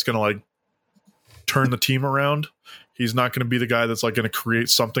guy that's going to like turn the team around. He's not going to be the guy that's like going to create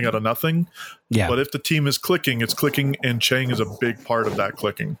something out of nothing. Yeah. But if the team is clicking, it's clicking, and Chang is a big part of that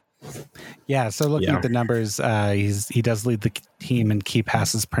clicking. Yeah, so looking at the numbers, he does lead the team in key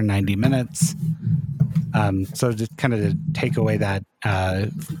passes per 90 minutes. So just kind of to take away that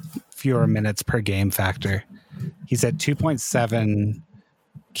fewer minutes per game factor, he's at 2.7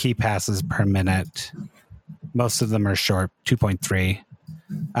 key passes per minute. Most of them are short, 2.3.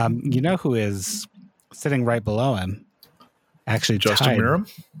 You know who is sitting right below him? Actually, Justin Miram?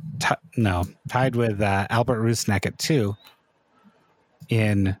 Tied with Albert Rusnak at 2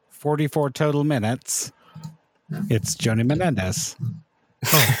 in 44 total minutes. It's Joni Menendez.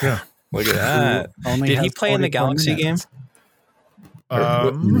 Oh, yeah. Look at that. Did he play in the Galaxy game?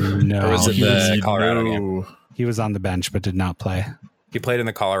 No. Or was it the Colorado game? He was on the bench but did not play. He played in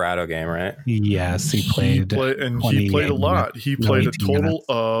the Colorado game, right? Yes, he played. He played a lot. He played a total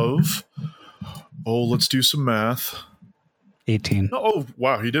of, let's do some math. 18. Oh,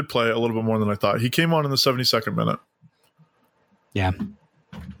 wow. He did play a little bit more than I thought. He came on in the 72nd minute. Yeah.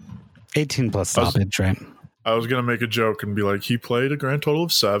 18 plus stoppage, right? I was going to make a joke and be like, he played a grand total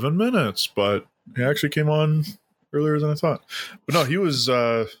of 7 minutes, but he actually came on earlier than I thought. But no, he was,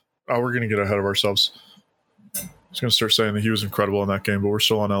 we're going to get ahead of ourselves. I was going to start saying that he was incredible in that game, but we're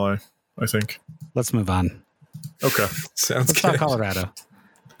still on LA, I think. Let's move on. Okay. Sounds good. Let's talk Colorado.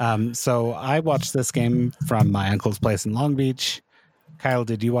 So I watched this game from my uncle's place in Long Beach. Kyle,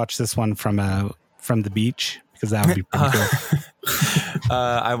 did you watch this one from the beach? Because that would be pretty cool.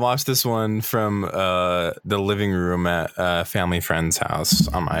 I watched this one from the living room at a family friend's house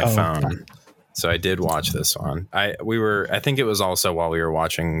on my phone. Fun. So I did watch this one. I think it was also while we were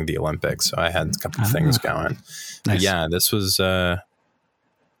watching the Olympics. So I had a couple of things going. Nice. Yeah, this was I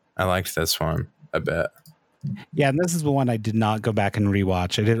liked this one a bit. Yeah, and this is the one I did not go back and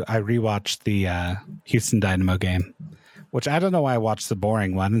rewatch. I rewatched the Houston Dynamo game, which I don't know why I watched the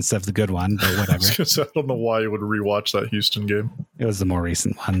boring one instead of the good one, but whatever. I don't know why you would rewatch that Houston game. It was the more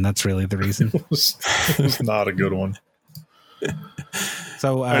recent one. That's really the reason. It was not a good one.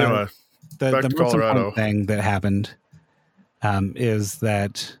 So anyway, the most important thing that happened is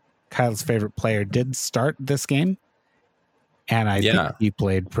that Kyle's favorite player did start this game, and I think he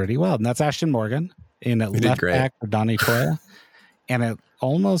played pretty well. And that's Ashton Morgan in at left back for Donnie Toya. And it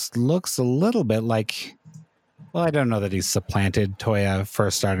almost looks a little bit like, well, I don't know that he's supplanted Toya for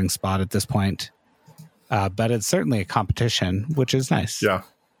a starting spot at this point, but it's certainly a competition, which is nice. Yeah.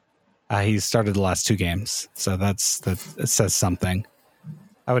 He's started the last 2 games, so it says something.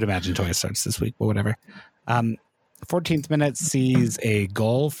 I would imagine Toya starts this week, but whatever. 14th minute sees a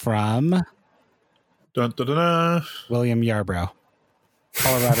goal from William Yarbrough,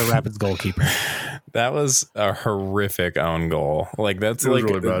 Colorado Rapids goalkeeper. That was a horrific own goal. Like that's a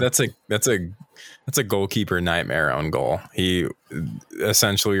goalkeeper nightmare own goal. He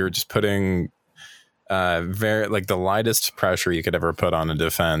essentially you're just putting very like the lightest pressure you could ever put on a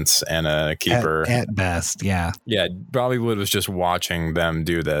defense and a keeper at best. Yeah. Bobby Wood was just watching them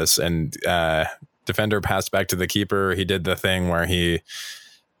do this, and defender passed back to the keeper. He did the thing where he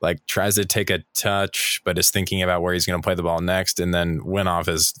like tries to take a touch, but is thinking about where he's going to play the ball next, and then went off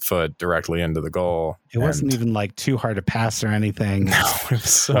his foot directly into the goal. It wasn't even like too hard to pass or anything. No, it was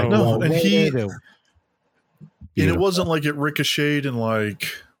so and it wasn't like it ricocheted and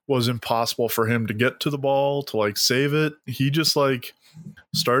like was impossible for him to get to the ball to like save it. He just like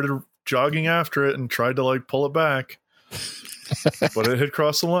started jogging after it and tried to like pull it back, but it had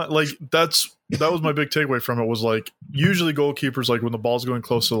crossed the line. Like that was my big takeaway from it, was like usually goalkeepers, like when the ball's going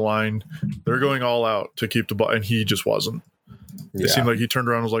close to the line, they're going all out to keep the ball, and he just wasn't. It seemed like he turned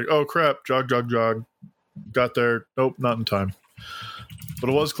around and was like, oh crap, jog, got there, nope, not in time. But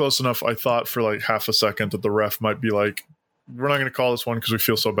it was close enough, I thought, for like half a second that the ref might be like, we're not going to call this one because we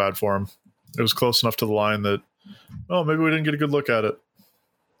feel so bad for him. It was close enough to the line that, oh, maybe we didn't get a good look at it.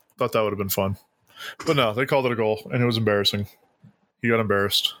 Thought that would have been fun. But no, they called it a goal, and it was embarrassing. He got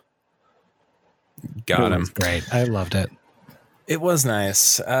embarrassed. Got him. Great. I loved it. It was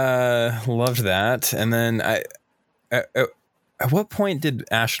nice. Loved that. And then at what point did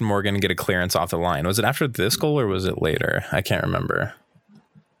Ashton Morgan get a clearance off the line? Was it after this goal or was it later? I can't remember.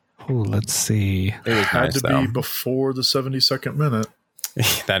 Ooh, let's see. It was had to be before the 72nd minute.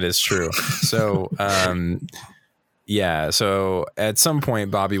 That is true. So, so at some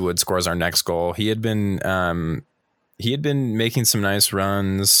point, Bobby Wood scores our next goal. He had been making some nice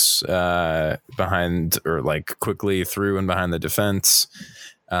runs behind, or like quickly through and behind the defense,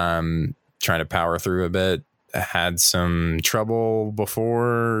 trying to power through a bit. Had some trouble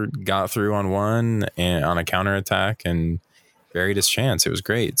before, got through on one and on a counterattack and buried his chance. It was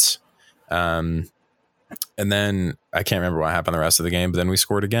great. And then I can't remember what happened the rest of the game, but then we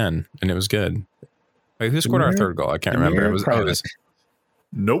scored again and it was good. Wait, who scored our third goal? I can't remember. It was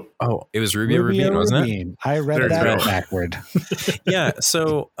nope. Oh, it was Rubio Rubin, wasn't it? I read that backward. Yeah.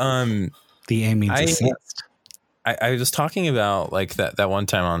 So the A means assist. I was talking about like that one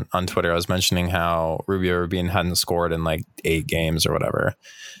time on Twitter. I was mentioning how Rubio Rubin hadn't scored in like 8 games or whatever.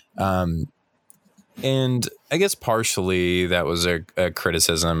 And I guess partially that was a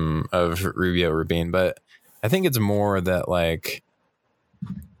criticism of Rubio Rubin, but I think it's more that like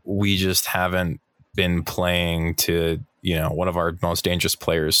we just haven't been playing to, one of our most dangerous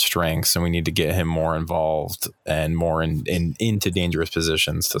players' strengths, and we need to get him more involved and more into dangerous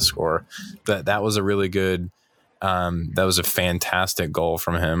positions to score. That was a really good. That was a fantastic goal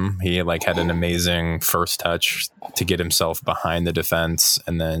from him. He like had an amazing first touch to get himself behind the defense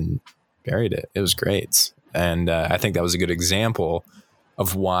and then buried it. It was great. And I think that was a good example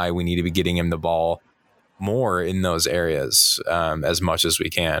of why we need to be getting him the ball more in those areas as much as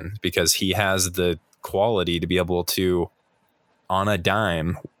we can, because he has the quality to be able to, on a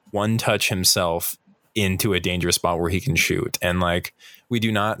dime, one touch himself into a dangerous spot where he can shoot. And like, we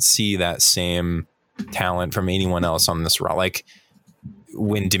do not see that same talent from anyone else on this route. Like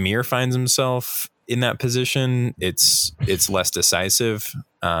when Demir finds himself in that position, it's less decisive.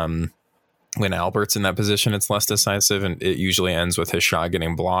 When Albert's in that position, it's less decisive, and it usually ends with his shot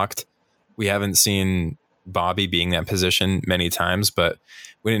getting blocked. We haven't seen Bobby being that position many times, but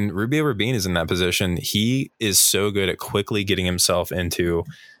when Rubio Rubin is in that position, he is so good at quickly getting himself into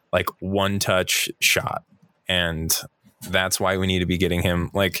like one touch shot. And that's why we need to be getting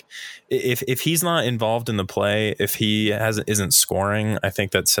him, like, if he's not involved in the play, if he isn't scoring, I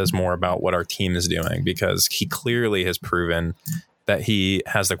think that says more about what our team is doing, because he clearly has proven that he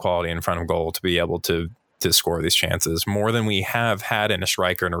has the quality in front of goal to be able to score these chances more than we have had in a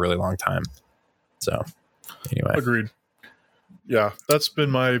striker in a really long time. So anyway, agreed. Yeah, that's been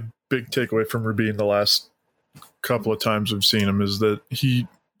my big takeaway from Rubin the last couple of times we've seen him, is that he,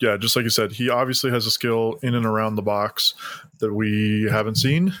 yeah, just like you said, he obviously has a skill in and around the box that we haven't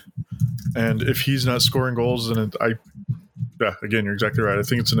seen. And if he's not scoring goals, then again, you're exactly right. I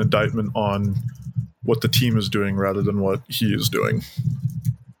think it's an indictment on what the team is doing rather than what he is doing.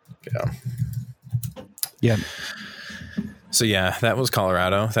 Yeah. Yeah. So yeah, that was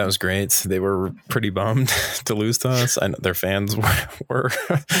Colorado. That was great. They were pretty bummed to lose to us. I know their fans were.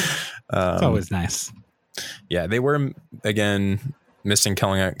 It's always nice. Yeah, they were, again, missing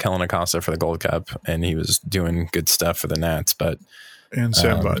Kellen Acosta for the Gold Cup, and he was doing good stuff for the Nats. But and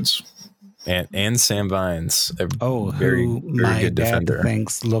Sam Vines. And Sam Vines. Very my good dad defender.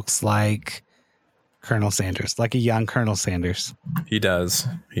 thinks looks like Colonel Sanders, like a young Colonel Sanders. He does.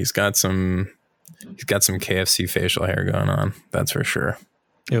 He's got some KFC facial hair going on. That's for sure.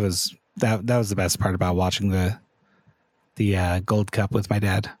 It was that was the best part about watching the Gold Cup with my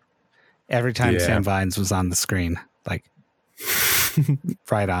dad. Every time Sam Vines was on the screen, like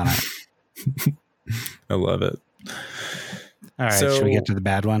right on it. I love it. All right, should we get to the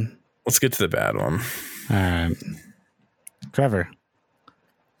bad one? Let's get to the bad one. All right. Trevor,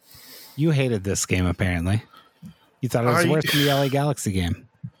 you hated this game, apparently. You thought it was worse than the LA Galaxy game.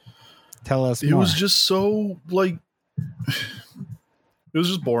 Tell us more. It was just so, like, it was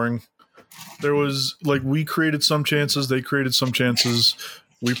just boring. There was, like, we created some chances. They created some chances.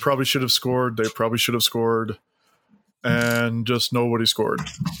 We probably should have scored. They probably should have scored. And just nobody scored.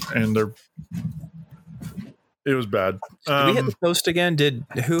 And it was bad. Did we hit the post again?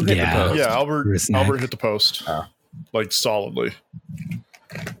 Who hit the post? Yeah, Albert hit the post. Like, solidly.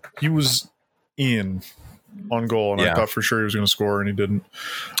 He was in on goal, and I thought for sure he was going to score, and he didn't.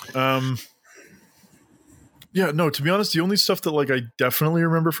 To be honest, the only stuff that, like, I definitely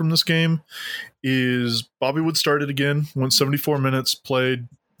remember from this game is Bobby Wood started again, went 74 minutes, played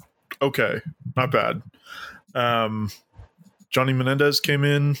okay, not bad. Johnny Menendez came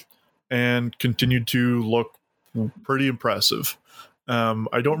in and continued to look pretty impressive.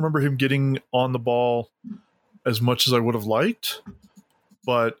 I don't remember him getting on the ball as much as I would have liked,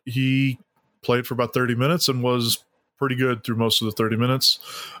 but he played for about 30 minutes and was pretty good through most of the 30 minutes.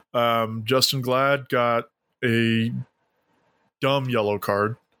 Justin Glad got a dumb yellow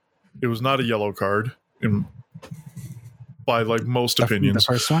card. It was not a yellow card by like most opinions.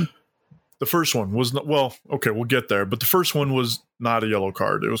 The first one was not, well, okay, we'll get there, but the first one was not a yellow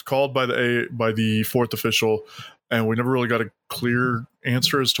card. It was called by the fourth official, and we never really got a clear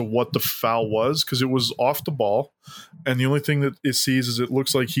answer as to what the foul was, because it was off the ball, and the only thing that it sees is it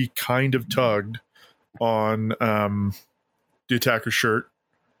looks like he kind of tugged on the attacker's shirt,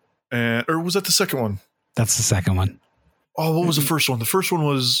 or was that the second one? That's the second one. Oh, what was the first one? The first one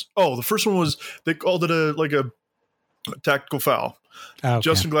was they called it a tactical foul. Oh, okay.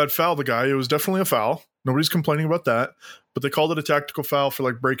 Justin Glad fouled the guy. It was definitely a foul. Nobody's complaining about that, but they called it a tactical foul for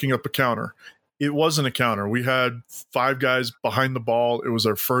like breaking up a counter. It wasn't a counter. We had 5 guys behind the ball. It was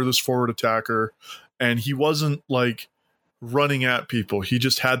our furthest forward attacker, and he wasn't like running at people. He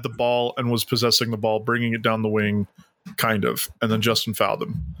just had the ball and was possessing the ball, bringing it down the wing, kind of, and then Justin fouled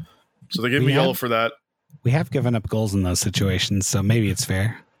him. So they gave me yellow for that. We have given up goals in those situations, so maybe it's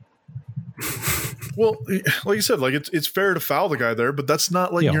fair. Well, like you said, like it's fair to foul the guy there, but that's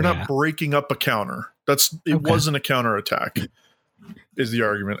not like you're not breaking up a counter. It wasn't a counter attack, is the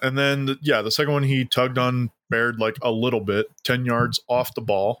argument. And then the second one, he tugged on Baird like a little bit, 10 yards off the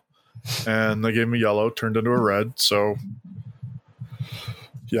ball, and they gave him a yellow, turned into a red. So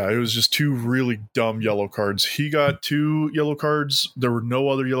yeah, it was just 2 really dumb yellow cards. He got 2 yellow cards. There were no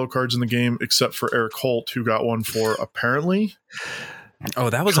other yellow cards in the game except for Eric Holt, who got one for apparently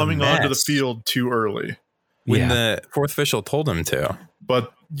that was coming onto the field too early when the fourth official told him to.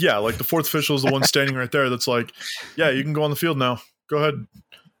 But yeah, like the fourth official is the one standing right there. That's like, yeah, you can go on the field now. Go ahead. Man,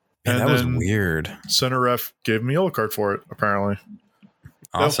 and that was weird. Center ref gave him a yellow card for it. Apparently,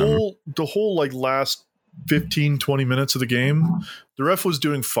 awesome. The whole like last 15, 20 minutes of the game, the ref was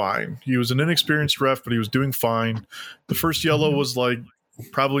doing fine. He was an inexperienced ref, but he was doing fine. The first yellow was like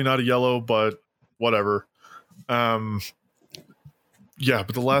probably not a yellow, but whatever. Yeah,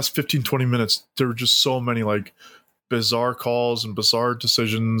 but the last 15, 20 minutes, there were just so many like bizarre calls and bizarre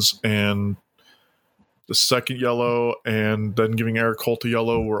decisions, and the second yellow and then giving Eric Holt a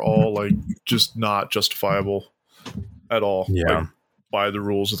yellow were all like just not justifiable at all. Yeah. Like, by the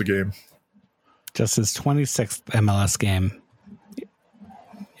rules of the game. Just his 26th MLS game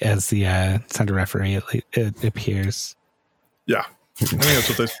as the center referee, it appears. Yeah. I think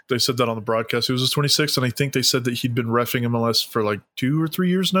that's what they said that on the broadcast. It was his 26th, and I think they said that he'd been reffing MLS for like 2 or 3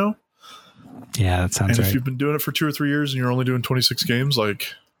 years now. Yeah, that sounds right. And if you've been doing it for 2 or 3 years and you're only doing 26 games,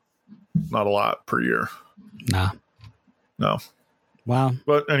 like not a lot per year. No. Well.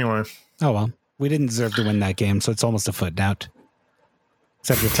 But anyway. Oh, well. We didn't deserve to win that game, so it's almost a footnote.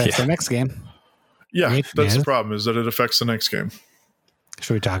 Except it affects our next game. Yeah, that's the problem, is that it affects the next game.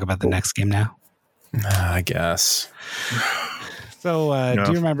 Should we talk about the next game now? I guess. So,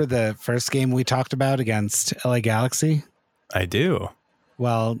 do you remember the first game we talked about against LA Galaxy? I do.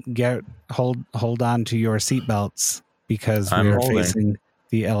 Well, hold on to your seatbelts because we are facing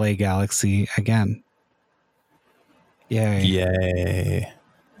the LA Galaxy again. Yay.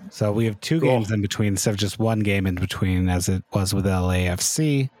 So we have 2 games in between instead of just 1 game in between as it was with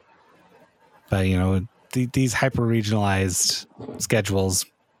LAFC. But, you know, these hyper-regionalized schedules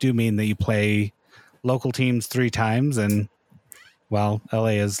do mean that you play local teams 3 times, and, well,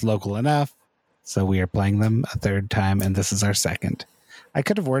 LA is local enough, so we are playing them a 3rd time, and this is our 2nd. I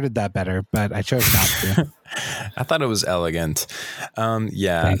could have worded that better, but I chose not to. I thought it was elegant.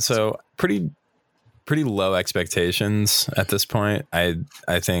 Yeah, thanks. So pretty low expectations at this point. I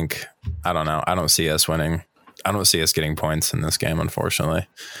think, I don't know. I don't see us winning. I don't see us getting points in this game, unfortunately.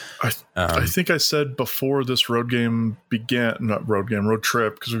 I think I said before this road trip,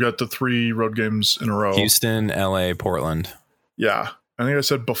 because we've got the 3 road games in a row. Houston, LA, Portland. Yeah. I think I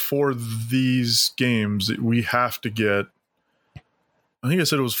said before these games that we have to get, I think I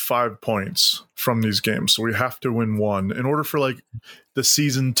said it was 5 points from these games. So we have to win 1 in order for like the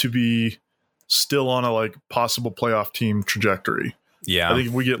season to be still on a like possible playoff team trajectory. Yeah. I think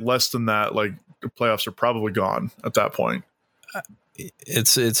if we get less than that, like the playoffs are probably gone at that point.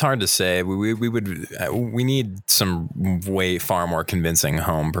 It's hard to say. We need some far more convincing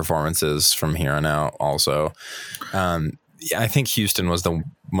home performances from here on out. Also, I think Houston was the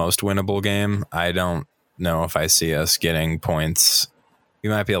most winnable game. I don't know if I see us getting points. We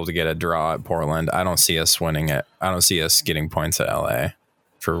might be able to get a draw at Portland. I don't see us winning it. I don't see us getting points at LA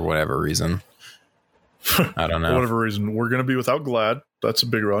for whatever reason. I don't know. For whatever reason, we're going to be without Glad. That's a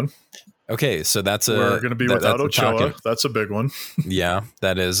big run. Okay, so we're going to be without Ochoa. That's a big one. Yeah,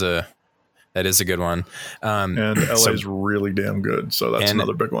 that is a good one. And LA's really damn good, so that's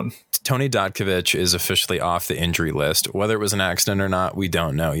another big one. Tony Dotkovic is officially off the injury list. Whether it was an accident or not, we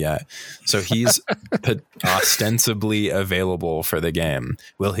don't know yet. So he's ostensibly available for the game.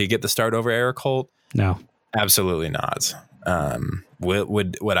 Will he get the start over Eric Holt? No, absolutely not.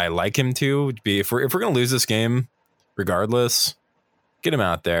 Would I like him to be if we're going to lose this game, regardless? Get him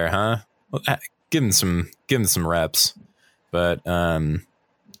out there, huh? Give him some reps, but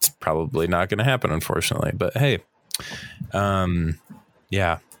it's probably not going to happen, unfortunately. But hey,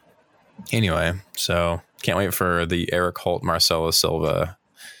 yeah. Anyway, so can't wait for the Eric Holt Marcelo Silva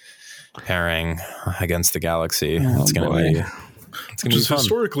pairing against the Galaxy. It's going to be fun.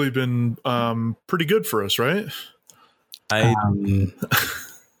 Historically been pretty good for us, right?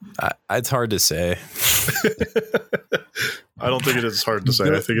 It's hard to say. I don't think it is hard to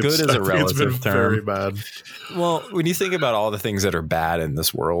say. I think good is a relative term. Very bad. Well, when you think about all the things that are bad in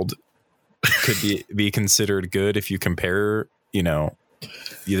this world, could be considered good if you compare,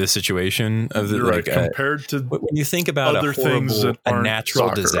 the situation of the compared to when you think about other things that a natural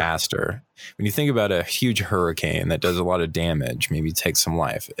disaster. When you think about a huge hurricane that does a lot of damage, maybe takes some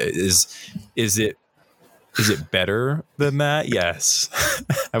life. Is it better than that? Yes.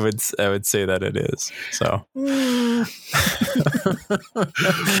 I would say that it is. So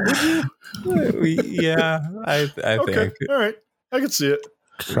I think. All right. I can see it.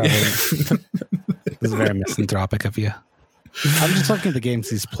 This is very misanthropic of you. I'm just looking at the games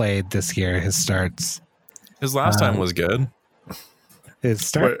he's played this year, his starts. His last time was good.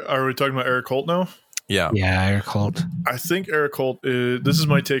 Wait, are we talking about Eric Holt now? Yeah, Eric Holt. I think Eric Holt this is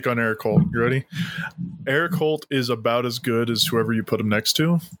my take on Eric Holt. You ready? Eric Holt is about as good as whoever you put him next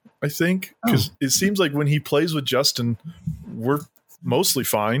to, I think. Because it seems like when he plays with Justin, we're mostly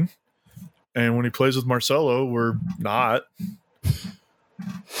fine. And when he plays with Marcelo, we're not.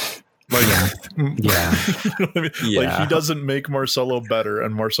 Like, yeah. You know what I mean? Yeah. Like, he doesn't make Marcelo better,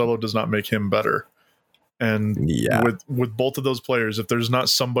 and Marcelo does not make him better. And with both of those players, if there's not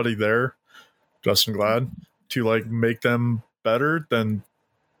somebody there, Justin Glad, to like make them better, then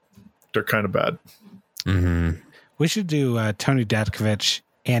they're kind of bad. Mm-hmm. We should do Tony Datkovich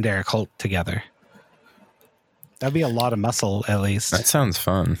and Eric Holt together. That'd be a lot of muscle, at least. That sounds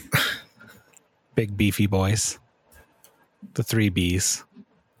fun. Big beefy boys. The 3 Bs.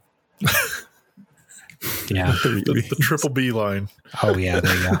 Yeah. The triple B line. Oh, yeah,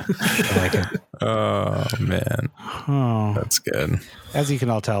 there you go. I like it. Oh, man. Oh. That's good. As you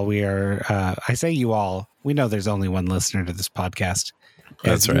can all tell, we are, I say you all, we know there's only one listener to this podcast.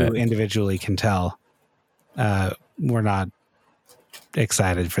 As That's right. you individually can tell, we're not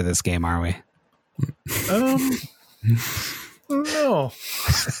excited for this game, are we? No.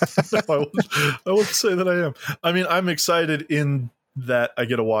 I wouldn't say that I am. I mean, I'm excited in that I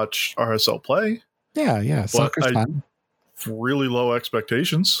get to watch RSL play. Yeah. Soccer's fun. Really low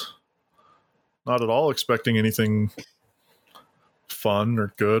expectations. Not at all expecting anything fun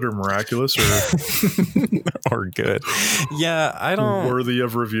or good or miraculous or good. Yeah, I don't worthy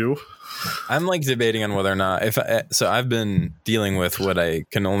of review. I'm like debating on whether or not so I've been dealing with what I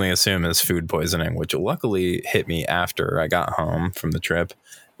can only assume is food poisoning, which luckily hit me after I got home from the trip.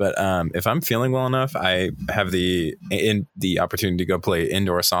 But if I'm feeling well enough, I have the opportunity to go play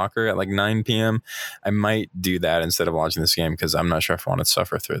indoor soccer at like 9 p.m. I might do that instead of watching this game because I'm not sure if I want to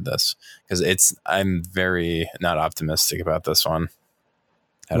suffer through this because I'm very not optimistic about this one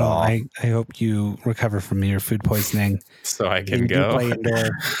at all. I hope you recover from your food poisoning so I can go play indoor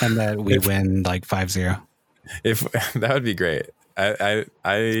and that we win like 5-0. If that would be great. But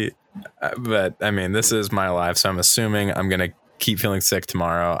I mean, this is my life, so I'm assuming I'm gonna keep feeling sick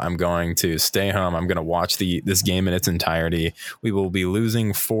tomorrow. I'm going to stay home. I'm going to watch this game in its entirety. We will be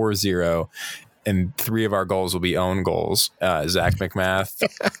losing 4-0 and 3 of our goals will be own goals. Zach McMath,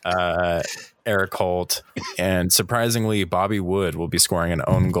 Eric Holt, and surprisingly, Bobby Wood will be scoring an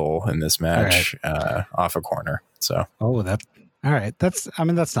own goal in this match off a corner. So, all right. That's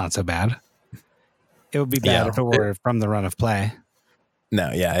not so bad. It would be bad if it were from the run of play.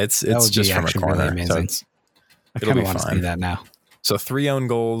 No, yeah, it's just from a corner. Really amazing. So I kind of want to see that now. So 3 own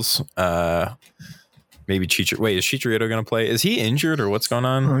goals. Maybe Chicharito. Wait, is Chicharito going to play? Is he injured or what's going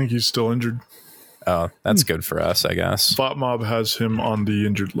on? I think he's still injured. Oh, that's good for us, I guess. FotMob has him on the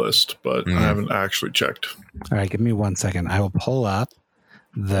injured list, but I haven't actually checked. All right, give me 1 second. I will pull up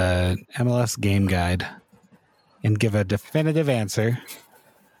the MLS game guide and give a definitive answer.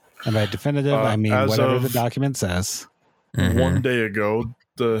 And by definitive, I mean whatever the document says. 1 day ago,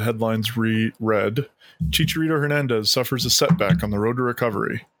 the headlines read, Chicharito Hernandez suffers a setback on the road to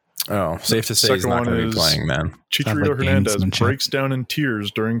recovery. Oh, safe to say he's not going to be playing, man. Chicharito Hernandez breaks down in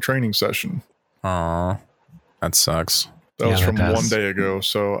tears during training session. Aw, that sucks. That was from 1 day ago,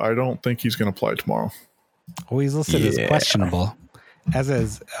 so I don't think he's going to play tomorrow. Oh, he's listed as questionable. As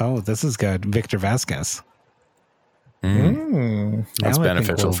is, this is good, Victor Vasquez. That's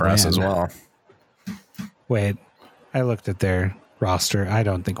beneficial for us as well. Wait, I looked at their roster. I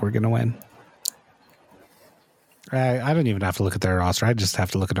don't think we're going to win. I don't even have to look at their roster. I just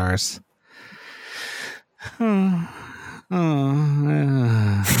have to look at ours. So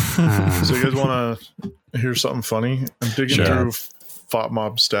you guys want to hear something funny? I'm digging through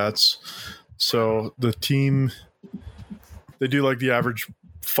FotMob stats. So the team, they do like the average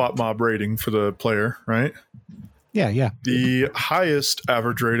FotMob rating for the player, right? Yeah. The highest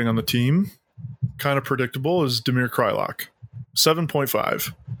average rating on the team, kind of predictable, is Damir Kreilach,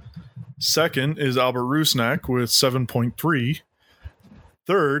 7.5. Second is Albert Rusnak with 7.3.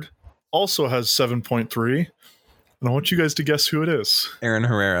 Third also has 7.3. And I want you guys to guess who it is. Aaron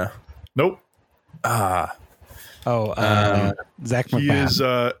Herrera. Nope. Zach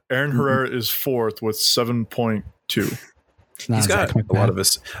McMahon. Aaron Herrera is fourth with 7.2. He's got a lot of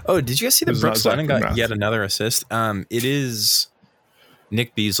us. Oh, did you guys see that Brooks Lennon got yet another assist? It is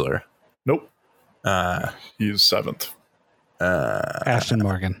Nick Beasler. Nope. He is seventh. Ashton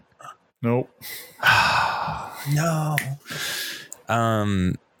Morgan. Nope. No.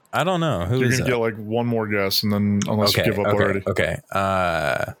 I don't know. Who You're is going to get like one more guess, and then unless you give up already. Okay.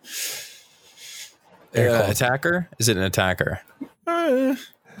 Attacker? Is it an attacker? Oh,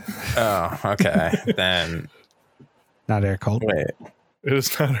 okay. Then. Not Eric Holt. Wait. It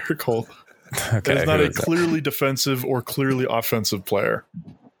is not Eric Holt. Okay. It is not a clearly defensive or clearly offensive player.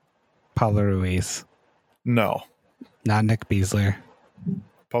 Pablo Ruiz. No. Not Nick Beasler.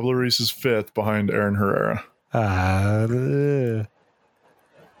 Pablo Ruiz is fifth behind Aaron Herrera. I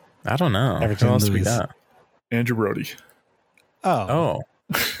don't know. Everton Who else Luis. we got? Andrew Brody. Oh.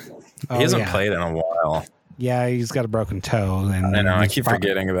 He hasn't played in a while. Yeah, he's got a broken toe. And I know. I keep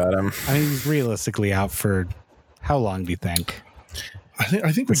forgetting about him. I mean, he's realistically out for how long do you think?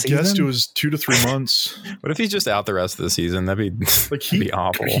 I think we guessed it was 2 to 3 months. What if he's just out the rest of the season? That'd be like that'd be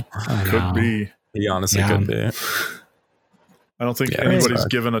awful. He could be. He honestly could be. I don't think anybody's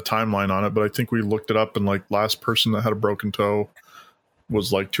given a timeline on it, but I think we looked it up, and like last person that had a broken toe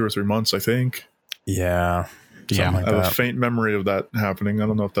was like 2 or 3 months, I think. Yeah. Like I have a faint memory of that happening. I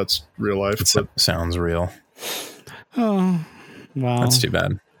don't know if that's real life. But sounds real. Oh, well. That's too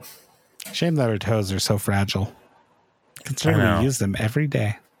bad. Shame that our toes are so fragile. Considering we use them every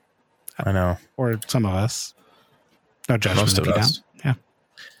day. I know. Or some of us. No judgment. Most of us. Yeah.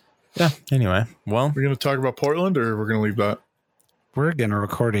 Yeah. Anyway, well. We're going to talk about Portland, or we're going to leave that? We're going to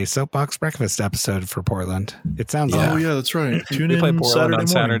record a Soapbox Breakfast episode for Portland. It sounds like. Oh, yeah, that's right. Tune in play Portland on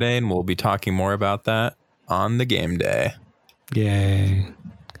Saturday, and we'll be talking more about that on the game day. Yay.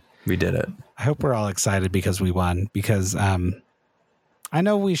 We did it. I hope we're all excited because we won. Because I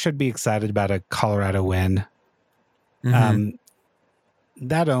know we should be excited about a Colorado win.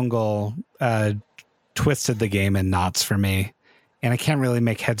 That own goal twisted the game in knots for me. And I can't really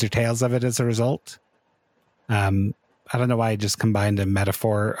make heads or tails of it as a result. I don't know why I just combined a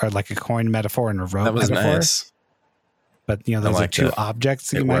metaphor, or like a coin metaphor and a rope that was metaphor. Nice. But, those are two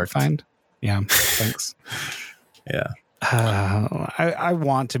objects that you might find. Yeah, thanks. Yeah. I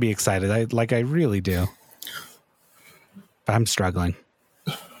want to be excited. I really do. But I'm struggling.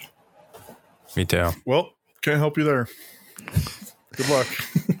 Me too. Well, can't help you there. Good luck.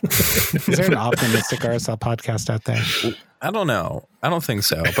 Is there an optimistic RSL podcast out there? I don't know. I don't think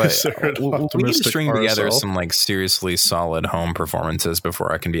so. But we need to string together some like seriously solid home performances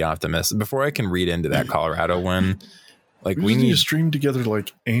before I can be optimistic. Before I can read into that Colorado win. Like we need to string together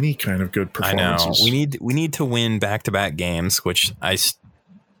like any kind of good performances. I know. We need to win back-to-back games, which I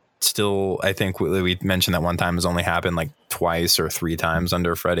think we mentioned that one time has only happened like twice or 3 times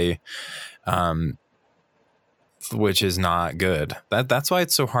under Freddie. Which is not good. That's why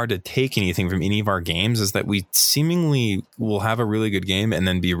it's so hard to take anything from any of our games, is that we seemingly will have a really good game and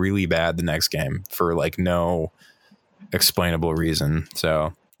then be really bad the next game for like no explainable reason.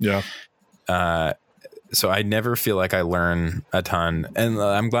 So yeah. So I never feel like I learn a ton, and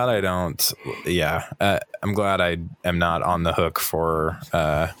I'm glad I don't. Yeah. I'm glad I am not on the hook for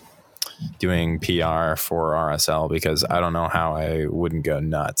doing PR for RSL, because I don't know how I wouldn't go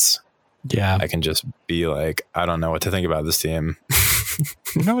nuts. Yeah. I can just be like, I don't know what to think about this team.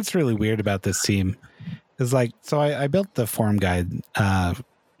 You know what's really weird about this team is like, so I built the form guide,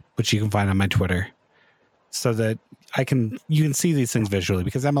 which you can find on my Twitter, so that you can see these things visually,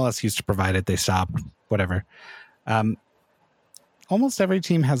 because MLS used to provide it. They stopped, whatever. Almost every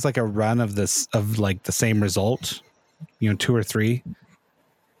team has like a run of like the same result, 2 or 3.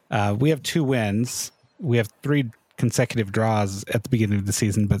 We have 2 wins. We have 3 consecutive draws at the beginning of the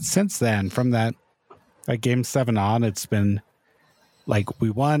season, but since then, from that game 7 on, it's been like we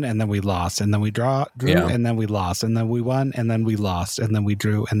won and then we lost, and then we drew and then we lost, and then we won and then we lost, and then we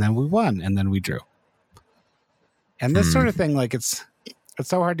drew and then we won and then we drew. And this sort of thing, like it's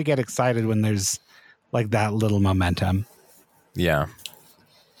so hard to get excited when there's like that little momentum. Yeah.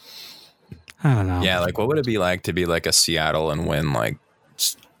 I don't know. Yeah, like what would it be like to be like a Seattle and win like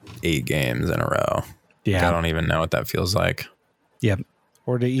 8 games in a row? Yeah. Like, I don't even know what that feels like. Yep.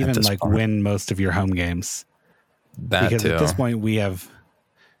 Or to even like win most of your home games. Because at this point we have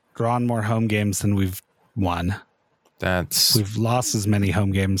drawn more home games than we've won. We've lost as many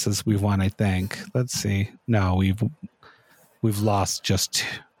home games as we've won, I think. Let's see. No, we've lost just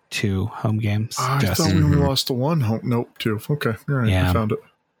 2 home games. I thought we only lost to 1 home. Nope, 2. Okay. All right. Yeah. I found it.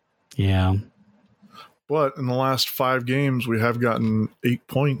 Yeah. But in the last 5 games, we have gotten 8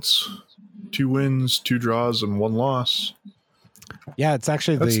 points. 2 wins, 2 draws, and 1 loss. Yeah, it's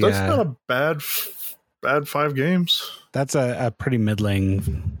actually that's not a bad 5 games. That's a pretty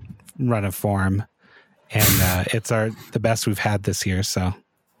middling run of form, and it's the best we've had this year. So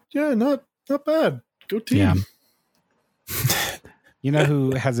yeah, not bad. Go team. Yeah. You know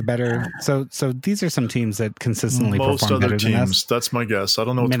who has a better? So these are some teams that consistently perform better than us. That's my guess. I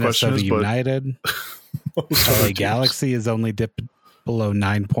don't know what Minnesota the question is, United, LA Galaxy has only dipped below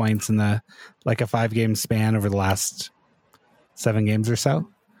 9 points in a 5-game span over the last 7 games or so.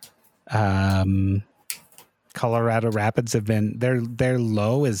 Colorado Rapids have been their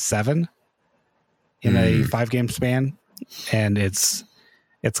low is 7 in a 5-game span, and it's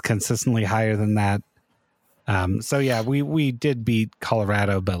consistently higher than that. So yeah, we did beat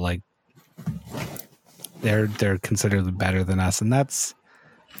Colorado, but like they're considerably better than us, and that's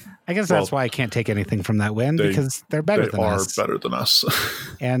why I can't take anything from that win, because they're better than us. They are better than us.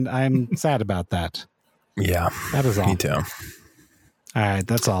 And I'm sad about that. Yeah. That is all. Me too. All right,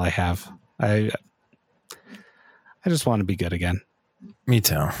 that's all I have. I just want to be good again. Me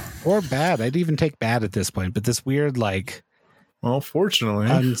too. Or bad. I'd even take bad at this point. But this weird, like, well, fortunately,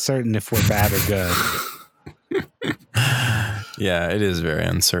 uncertain if we're bad or good. Yeah, it is very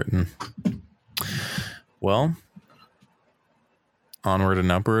uncertain. Well, onward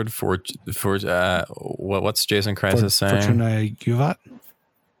and upward for what's Jason Crisis saying? Fortuna Juvat?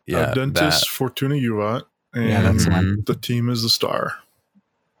 Yeah, Dentist Fortuna Juvat, and Yeah, that's one. the team is the star.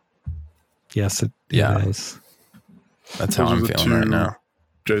 Yes, it is. That's how I'm feeling right now.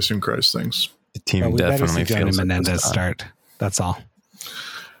 Jason Christ things. The team definitely feels like Menendez start. That's all.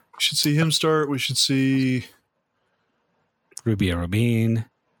 We should see him start. We should see Rubio Rubin.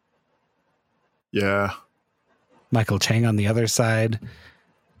 Yeah. Michael Chang on the other side.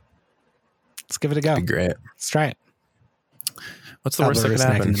 Let's give it a go. Be great. Let's try it. What's the worst that could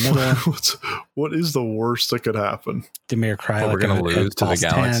happen? In the middle. What is the worst that could happen? Demir Krylik. We're going to lose to the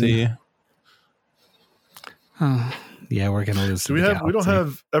Galaxy. Oh, yeah, we're going to lose. We don't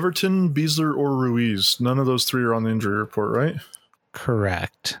have Everton, Beasler, or Ruiz. None of those three are on the injury report, right?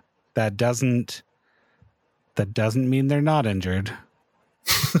 Correct. That doesn't mean they're not injured,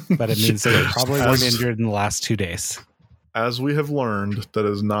 but it means they probably weren't injured in the last 2 days. As we have learned, that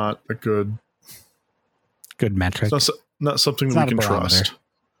is not a good metric. It's not something that we can trust.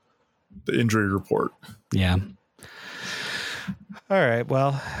 The injury report. Yeah. All right.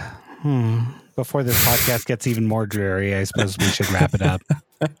 Well, before this podcast gets even more dreary, I suppose we should wrap it up.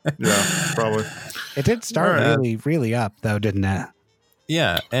 Yeah, probably. It did start really, really up, though, didn't it?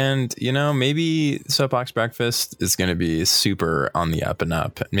 Yeah, and maybe Soapbox Breakfast is going to be super on the up and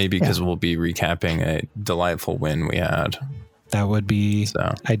up. Maybe because we'll be recapping a delightful win we had. That would be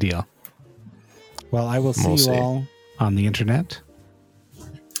ideal. Well, I will see you all on the internet.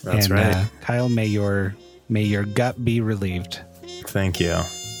 That's right. Kyle, may your gut be relieved. Thank you.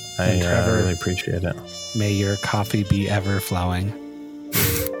 I Trevor, really appreciate it. May your coffee be ever flowing.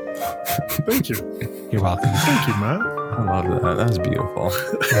 Thank you. You're welcome. Thank you, Matt. I love that. That was beautiful.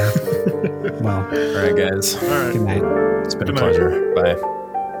 Well, all right, guys. All right. Good night. It's been a pleasure. Bye.